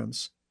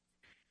Americans.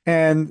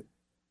 And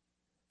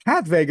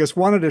Pat Vegas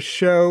wanted to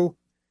show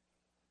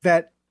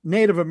that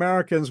Native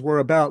Americans were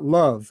about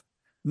love,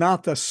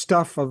 not the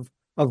stuff of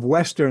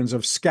Westerns,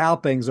 of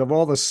scalpings, of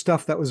all the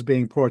stuff that was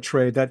being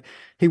portrayed, that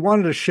he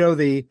wanted to show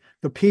the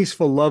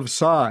peaceful love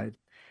side.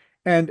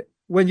 And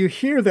when you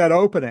hear that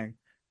opening,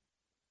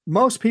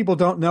 most people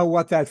don't know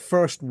what that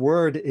first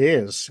word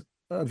is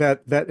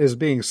that is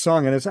being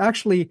sung. And it's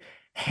actually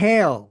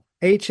hail,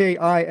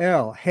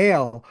 Hail,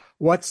 hail,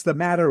 what's the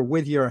matter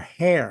with your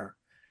hair,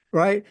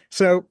 right?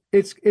 So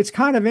it's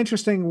kind of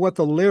interesting what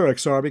the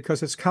lyrics are,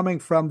 because it's coming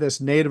from this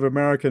Native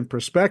American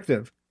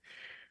perspective.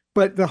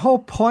 But the whole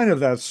point of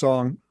that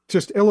song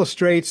just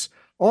illustrates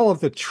all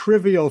of the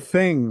trivial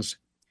things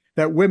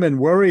that women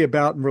worry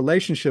about in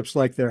relationships,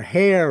 like their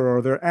hair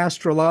or their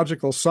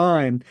astrological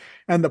sign.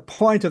 And the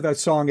point of that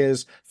song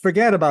is,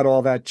 forget about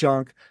all that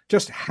junk.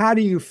 Just how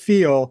do you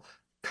feel?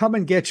 Come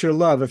and get your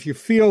love. If you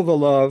feel the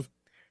love,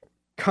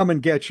 come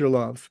and get your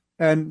love.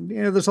 And,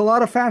 there's a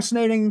lot of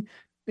fascinating,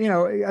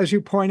 as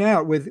you point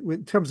out, with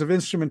in terms of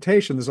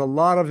instrumentation, there's a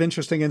lot of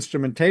interesting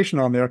instrumentation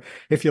on there.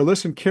 If you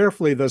listen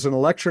carefully, there's an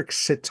electric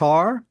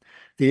sitar,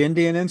 the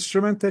Indian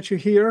instrument that you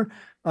hear.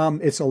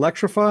 It's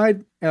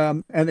electrified,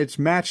 and it's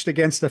matched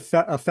against a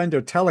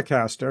Fender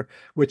Telecaster,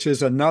 which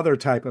is another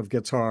type of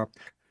guitar.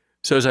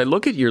 So as I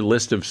look at your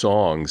list of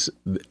songs,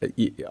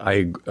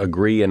 I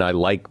agree, and I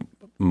like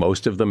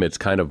most of them. It's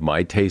kind of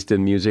my taste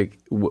in music,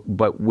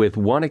 but with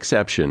one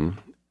exception.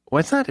 Well,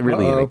 it's not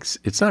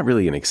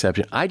really an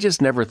exception. I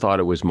just never thought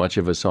it was much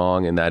of a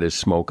song, and that is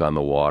 "Smoke on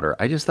the Water."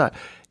 I just thought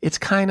it's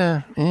kind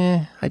of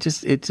it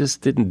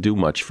just didn't do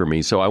much for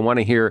me. So I want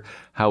to hear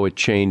how it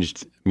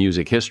changed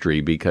music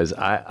history, because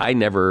I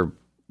never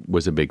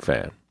was a big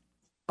fan.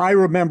 I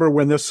remember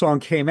when this song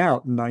came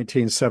out in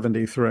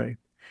 1973,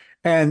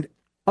 and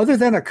other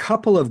than a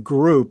couple of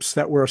groups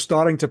that were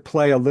starting to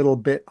play a little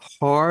bit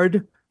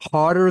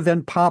harder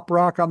than pop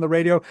rock on the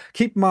radio,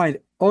 keep in mind,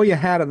 all you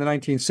had in the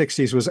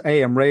 1960s was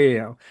AM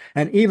radio.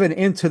 And even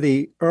into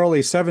the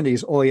early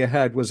 70s, all you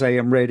had was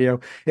AM radio.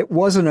 It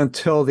wasn't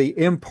until the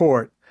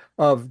import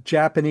of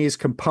Japanese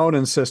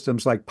component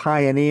systems like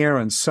Pioneer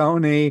and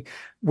Sony,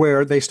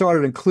 where they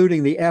started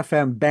including the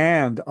FM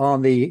band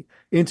on the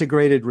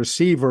integrated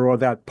receiver, or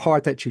that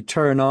part that you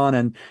turn on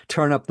and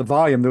turn up the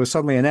volume. There was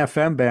suddenly an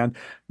FM band.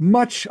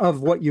 Much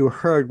of what you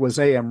heard was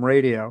AM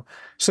radio.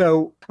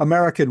 So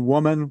American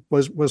Woman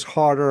was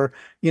harder,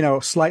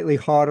 slightly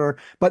harder,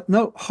 but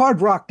no,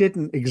 hard rock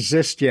didn't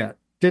exist yet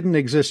to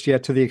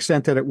the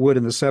extent that it would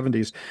in the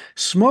 70s.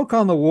 Smoke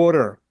on the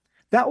Water,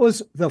 that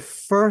was the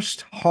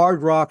first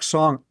hard rock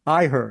song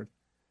I heard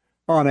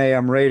on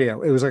AM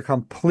radio. It was a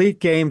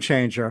complete game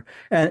changer.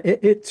 And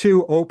it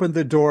too opened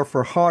the door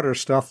for harder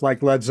stuff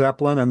like Led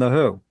Zeppelin and The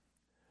Who.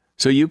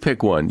 So you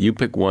pick one. You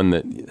pick one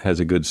that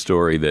has a good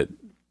story that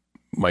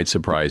might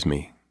surprise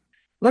me.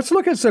 Let's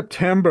look at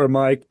September,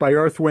 Mike, by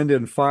Earth, Wind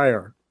and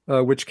Fire,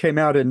 which came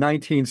out in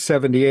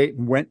 1978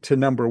 and went to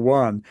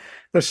 #1.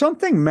 There's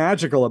something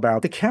magical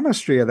about the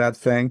chemistry of that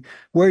thing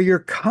where you're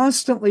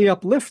constantly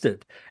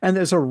uplifted. And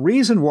there's a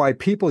reason why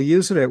people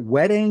use it at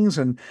weddings.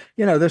 And,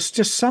 there's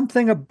just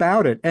something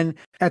about it. And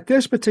at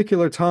this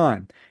particular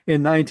time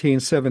in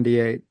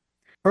 1978,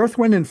 Earth,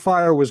 Wind and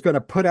Fire was going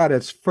to put out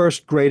its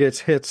first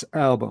greatest hits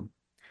album.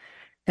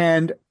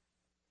 And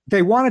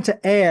they wanted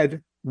to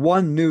add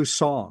one new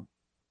song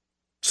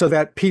so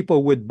that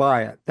people would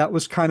buy it. That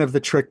was kind of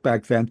the trick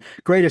back then.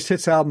 Greatest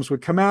hits albums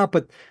would come out,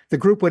 but the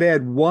group would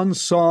add one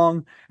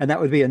song, and that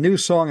would be a new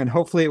song, and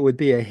hopefully it would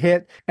be a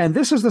hit. And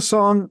this is the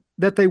song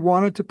that they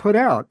wanted to put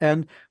out.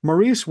 And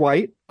Maurice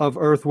White of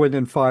Earth, Wind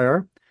and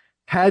Fire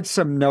had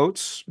some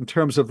notes in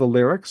terms of the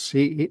lyrics.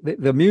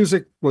 The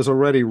music was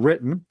already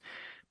written,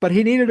 but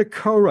he needed a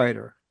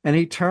co-writer. And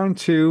he turned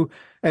to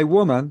a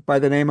woman by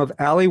the name of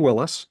Allee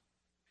Willis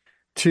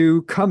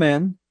to come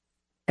in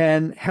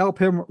and help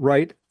him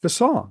write the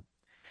song.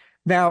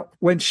 Now,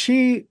 when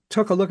she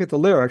took a look at the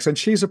lyrics, and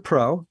she's a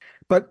pro,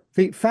 but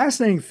the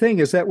fascinating thing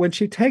is that when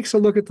she takes a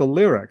look at the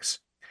lyrics,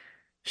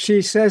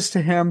 she says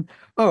to him,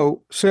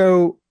 "Oh,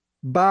 so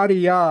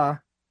Ba-de-ya,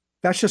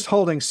 that's just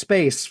holding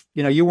space.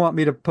 You want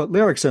me to put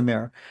lyrics in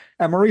there."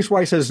 And Maurice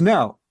White says,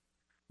 "No,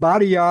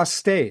 Ba-de-ya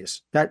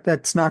stays.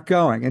 That's not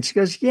going." And she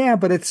goes, "Yeah,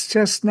 but it's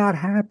just not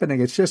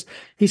happening. It's just,"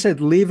 he said,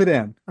 "leave it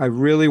in. I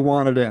really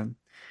want it in."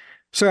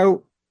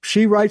 So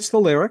she writes the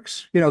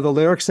lyrics, the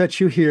lyrics that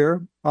you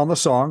hear on the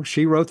song.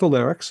 She wrote the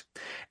lyrics.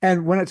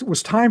 And when it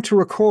was time to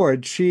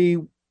record, she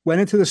went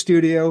into the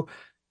studio,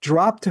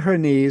 dropped to her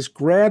knees,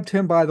 grabbed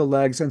him by the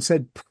legs and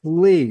said,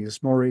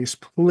 "Please, Maurice,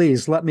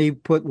 please let me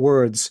put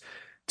words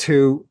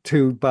to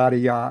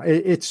Ba-de-ya.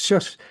 It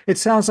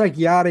sounds like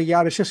yada,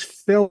 yada. It's just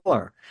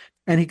filler."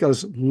 And he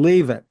goes,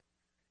 "Leave it."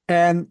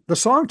 And the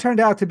song turned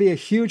out to be a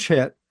huge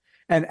hit.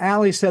 And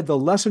Allee said the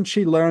lesson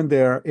she learned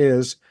there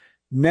is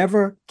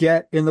never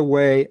get in the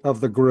way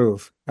of the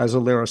groove as a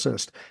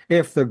lyricist.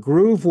 If the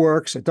groove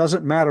works, it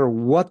doesn't matter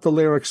what the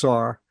lyrics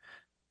are.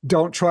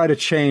 Don't try to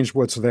change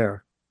what's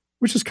there,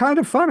 which is kind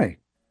of funny.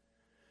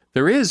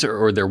 There is,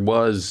 or there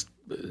was,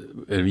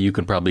 you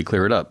can probably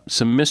clear it up,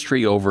 some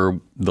mystery over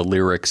the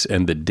lyrics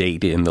and the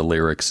date in the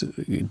lyrics.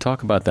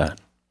 Talk about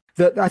that.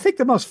 I think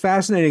the most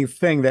fascinating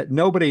thing that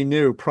nobody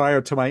knew prior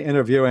to my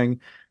interviewing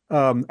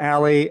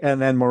Allee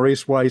and then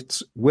Maurice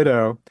White's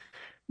widow,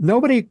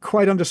 nobody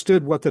quite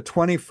understood what the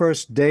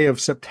 21st day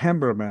of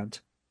September meant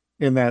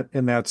in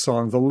that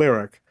song, the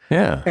lyric.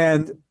 Yeah.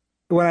 And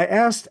when I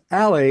asked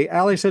Allee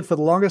said for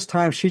the longest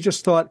time, she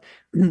just thought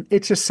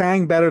it just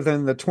sang better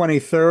than the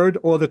 23rd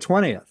or the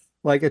 20th.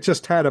 Like it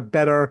just had a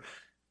better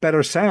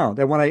sound.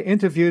 And when I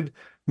interviewed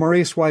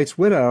Maurice White's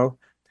widow,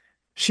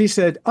 she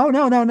said, "Oh,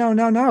 no.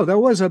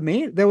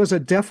 There was a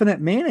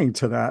definite meaning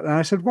to that." And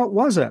I said, "What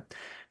was it?"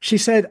 She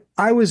said,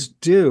 "I was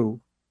due.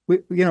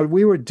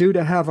 We were due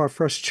to have our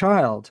first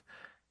child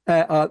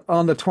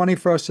on the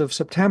 21st of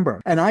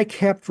September. And I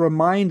kept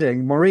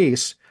reminding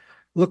Maurice,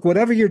 look,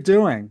 whatever you're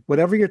doing,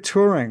 whatever you're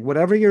touring,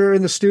 whatever you're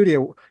in the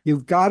studio,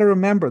 you've got to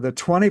remember the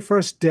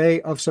 21st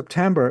day of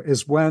September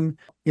is when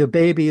your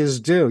baby is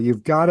due.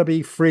 You've got to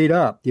be freed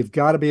up. You've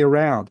got to be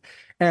around."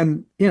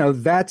 And,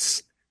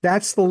 that's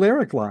the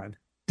lyric line.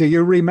 Do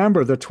you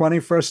remember the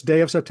 21st day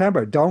of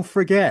September? Don't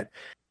forget.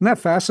 Isn't that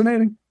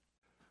fascinating?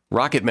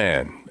 Rocket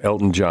Man,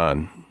 Elton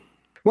John.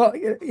 Well,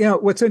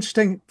 what's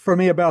interesting for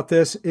me about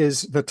this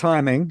is the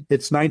timing.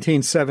 It's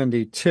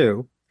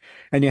 1972.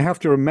 And you have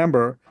to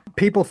remember,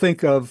 people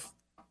think of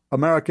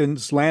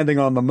Americans landing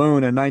on the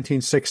moon in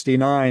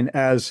 1969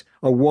 as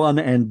a one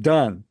and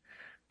done.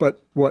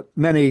 But what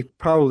many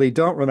probably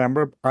don't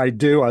remember, I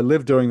do, I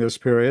lived during this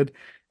period,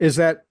 is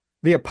that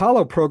the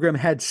Apollo program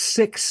had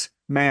 6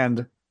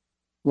 manned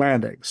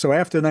landings. So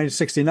after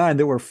 1969,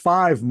 there were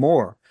 5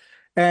 more.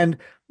 And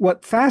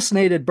what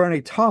fascinated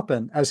Bernie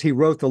Taupin as he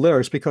wrote the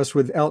lyrics, because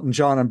with Elton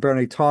John and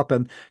Bernie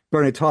Taupin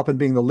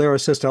being the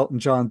lyricist, Elton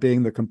John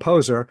being the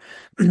composer,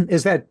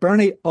 is that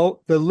the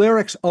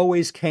lyrics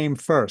always came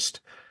first.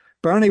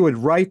 Bernie would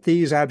write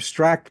these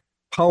abstract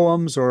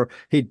poems, or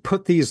he'd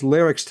put these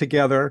lyrics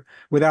together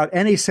without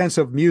any sense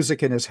of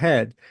music in his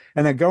head,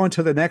 and then go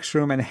into the next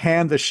room and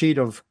hand the sheet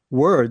of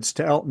words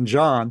to Elton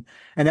John,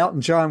 and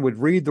Elton John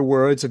would read the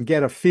words and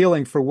get a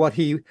feeling for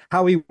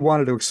how he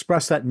wanted to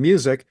express that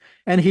music,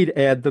 and he'd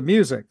add the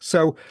music.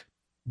 So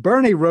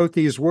Bernie wrote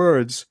these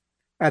words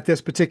at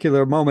this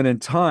particular moment in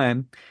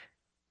time,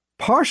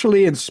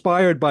 partially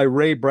inspired by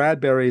Ray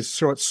Bradbury's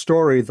short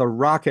story, The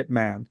Rocket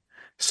Man,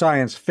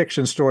 science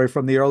fiction story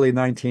from the early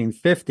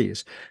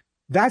 1950s.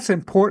 That's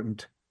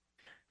important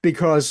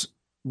because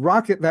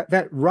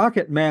that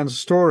Rocket Man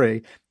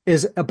story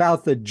is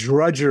about the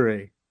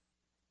drudgery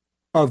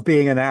of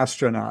being an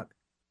astronaut.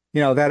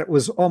 That it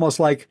was almost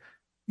like,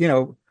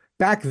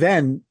 back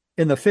then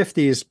in the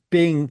 50s,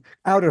 being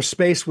outer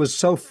space was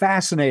so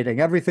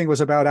fascinating. Everything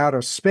was about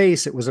outer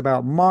space. It was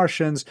about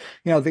Martians.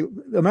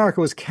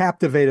 America was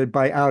captivated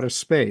by outer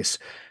space.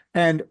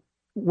 And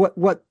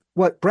what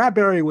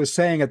Bradbury was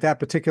saying at that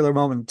particular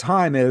moment in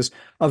time is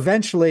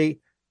eventually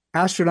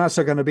astronauts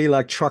are going to be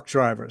like truck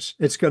drivers.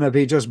 It's going to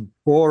be just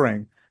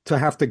boring to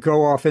have to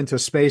go off into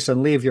space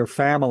and leave your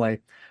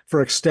family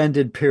for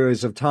extended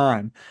periods of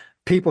time.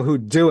 People who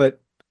do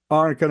it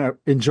aren't going to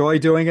enjoy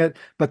doing it,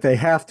 but they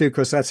have to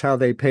because that's how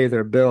they pay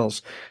their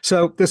bills.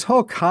 So this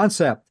whole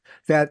concept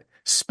that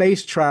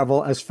space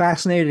travel, as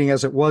fascinating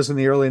as it was in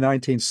the early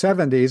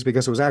 1970s,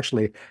 because it was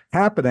actually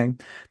happening,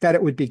 that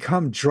it would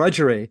become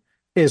drudgery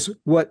is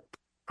what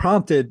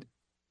prompted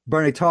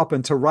Bernie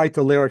Taupin to write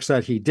the lyrics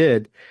that he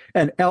did.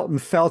 And Elton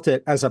felt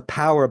it as a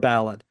power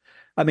ballad.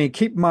 I mean,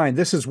 keep in mind,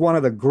 this is one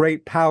of the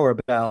great power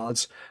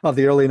ballads of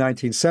the early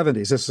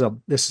 1970s.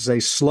 This is a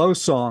slow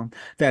song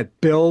that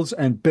builds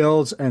and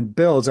builds and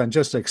builds and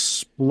just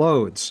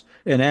explodes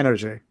in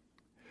energy.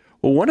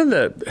 Well, one of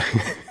the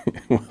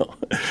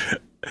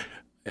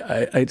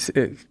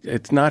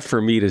it's not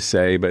for me to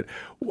say, but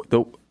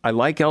I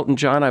like Elton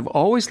John. I've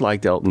always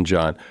liked Elton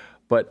John,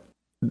 but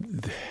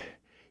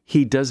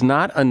he does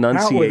not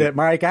enunciate. Out with it,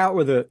 Mike. Out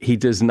with it. He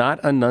does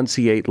not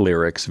enunciate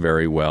lyrics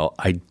very well.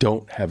 I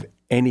don't have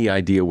any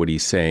idea what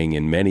he's saying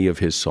in many of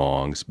his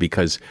songs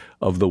because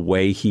of the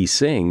way he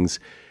sings.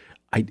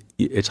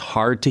 It's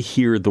hard to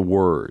hear the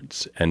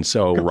words. And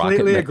so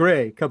completely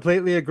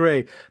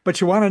agree. But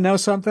you want to know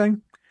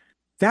something?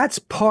 That's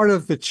part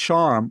of the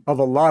charm of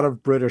a lot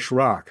of British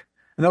rock.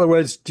 In other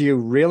words, do you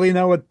really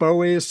know what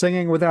Bowie is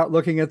singing without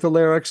looking at the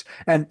lyrics?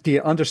 And do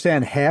you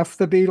understand half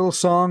the Beatles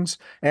songs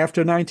after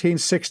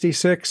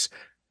 1966?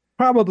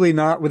 Probably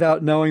not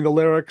without knowing the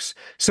lyrics.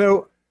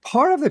 So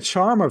part of the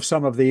charm of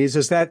some of these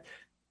is that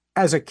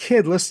as a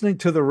kid listening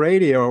to the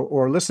radio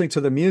or listening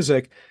to the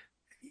music,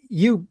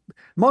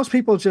 most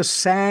people just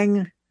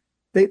sang,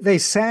 they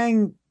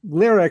sang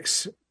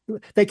lyrics.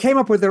 They came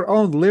up with their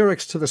own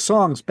lyrics to the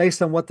songs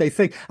based on what they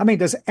think. I mean,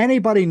 does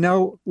anybody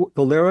know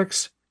the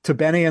lyrics to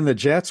Benny and the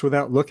Jets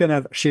without looking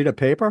at a sheet of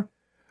paper?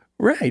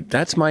 Right.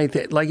 That's my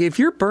thing. Like, if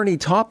you're Bernie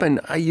Taupin,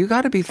 you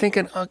got to be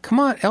thinking, come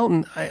on,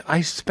 Elton,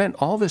 I spent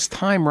all this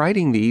time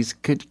writing these.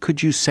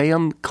 Could you say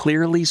them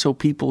clearly so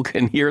people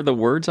can hear the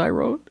words I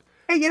wrote?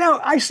 Hey,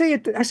 I see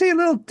it a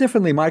little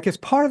differently, Mike. It's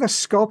part of the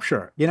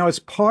sculpture. It's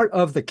part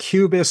of the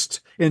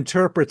Cubist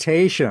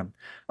interpretation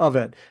of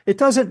it. It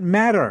doesn't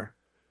matter.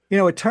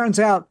 It turns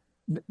out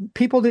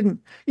people didn't,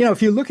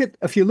 if you look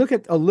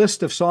at a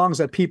list of songs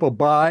that people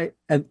bought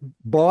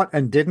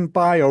and didn't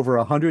buy over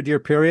 100-year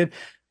period,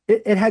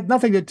 it had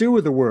nothing to do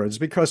with the words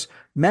because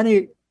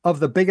many of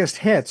the biggest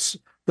hits,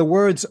 the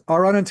words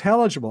are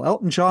unintelligible.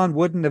 Elton John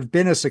wouldn't have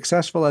been as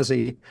successful as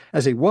he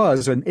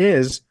was and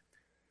is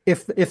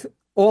if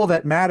all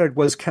that mattered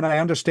was, can I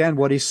understand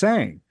what he's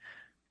saying?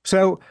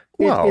 So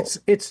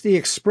it's the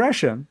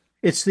expression,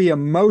 it's the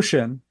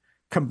emotion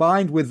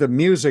combined with the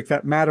music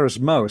that matters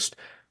most.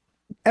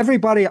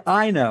 Everybody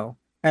I know,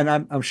 and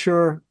I'm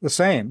sure the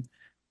same,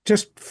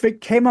 just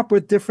came up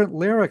with different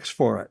lyrics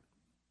for it.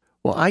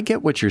 Well, I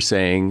get what you're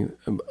saying,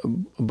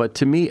 but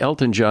to me,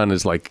 Elton John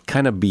is like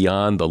kind of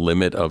beyond the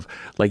limit of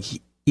like,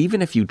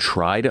 even if you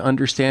try to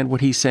understand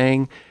what he's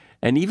saying,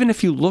 and even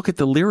if you look at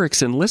the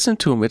lyrics and listen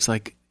to him, it's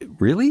like,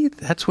 really?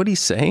 That's what he's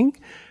saying?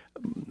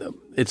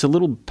 It's a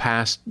little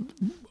past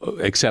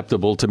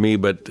acceptable to me,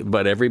 but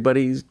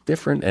everybody's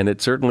different, and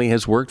it certainly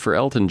has worked for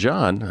Elton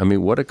John. I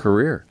mean, what a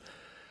career.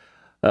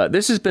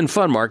 This has been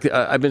fun, Mark.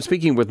 I've been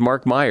speaking with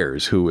Mark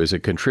Myers, who is a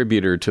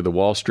contributor to the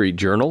Wall Street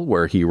Journal,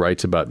 where he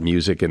writes about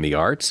music and the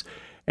arts.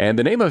 And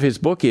the name of his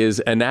book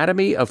is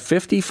Anatomy of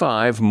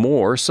 55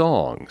 More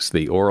Songs,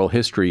 the oral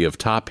history of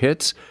top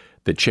hits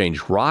that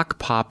changed rock,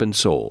 pop, and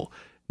soul.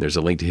 There's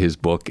a link to his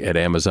book at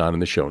Amazon in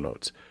the show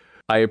notes.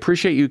 I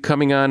appreciate you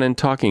coming on and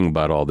talking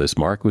about all this,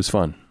 Mark. It was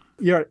fun.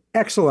 You're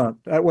excellent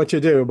at what you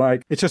do,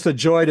 Mike. It's just a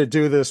joy to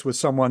do this with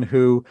someone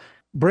who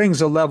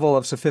brings a level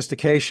of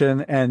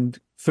sophistication and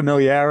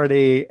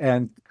familiarity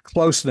and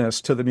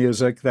closeness to the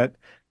music that,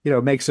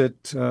 makes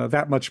it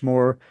that much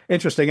more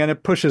interesting. And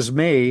it pushes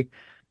me,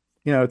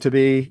 to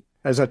be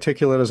as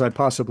articulate as I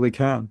possibly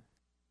can.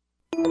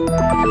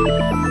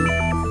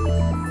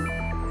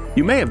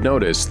 You may have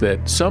noticed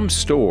that some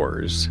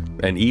stores,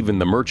 and even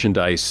the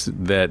merchandise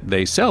that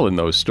they sell in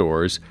those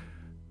stores,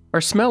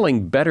 are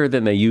smelling better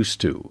than they used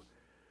to.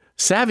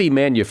 Savvy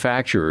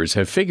manufacturers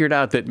have figured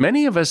out that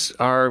many of us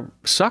are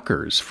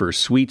suckers for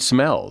sweet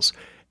smells,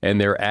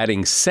 and they're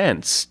adding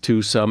scents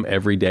to some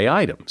everyday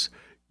items.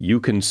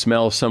 You can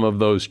smell some of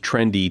those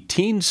trendy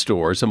teen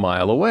stores a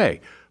mile away,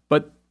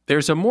 but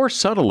there's a more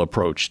subtle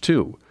approach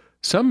too.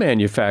 Some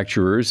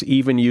manufacturers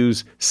even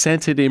use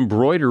scented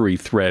embroidery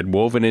thread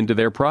woven into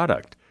their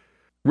product.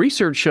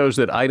 Research shows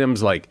that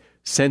items like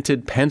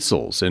scented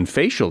pencils and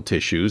facial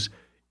tissues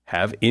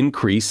have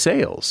increased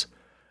sales.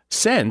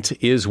 Scent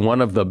is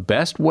one of the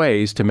best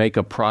ways to make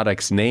a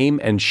product's name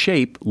and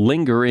shape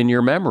linger in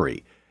your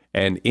memory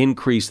and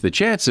increase the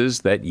chances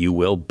that you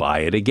will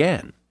buy it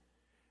again.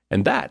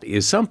 And that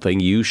is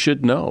something you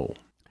should know.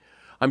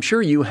 I'm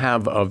sure you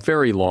have a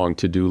very long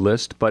to-do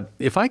list, but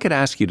if I could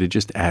ask you to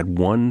just add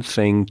one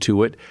thing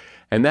to it,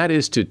 and that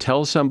is to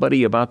tell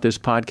somebody about this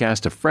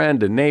podcast, a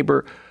friend, a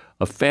neighbor,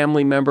 a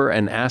family member,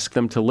 and ask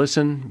them to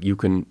listen. You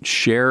can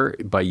share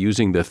by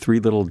using the 3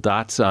 little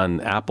dots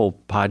on Apple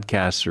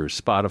Podcasts or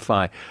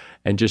Spotify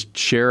and just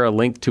share a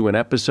link to an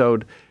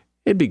episode.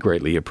 It'd be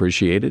greatly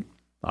appreciated.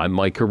 I'm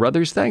Mike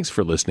Carruthers. Thanks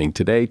for listening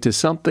today to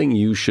Something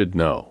You Should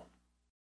Know.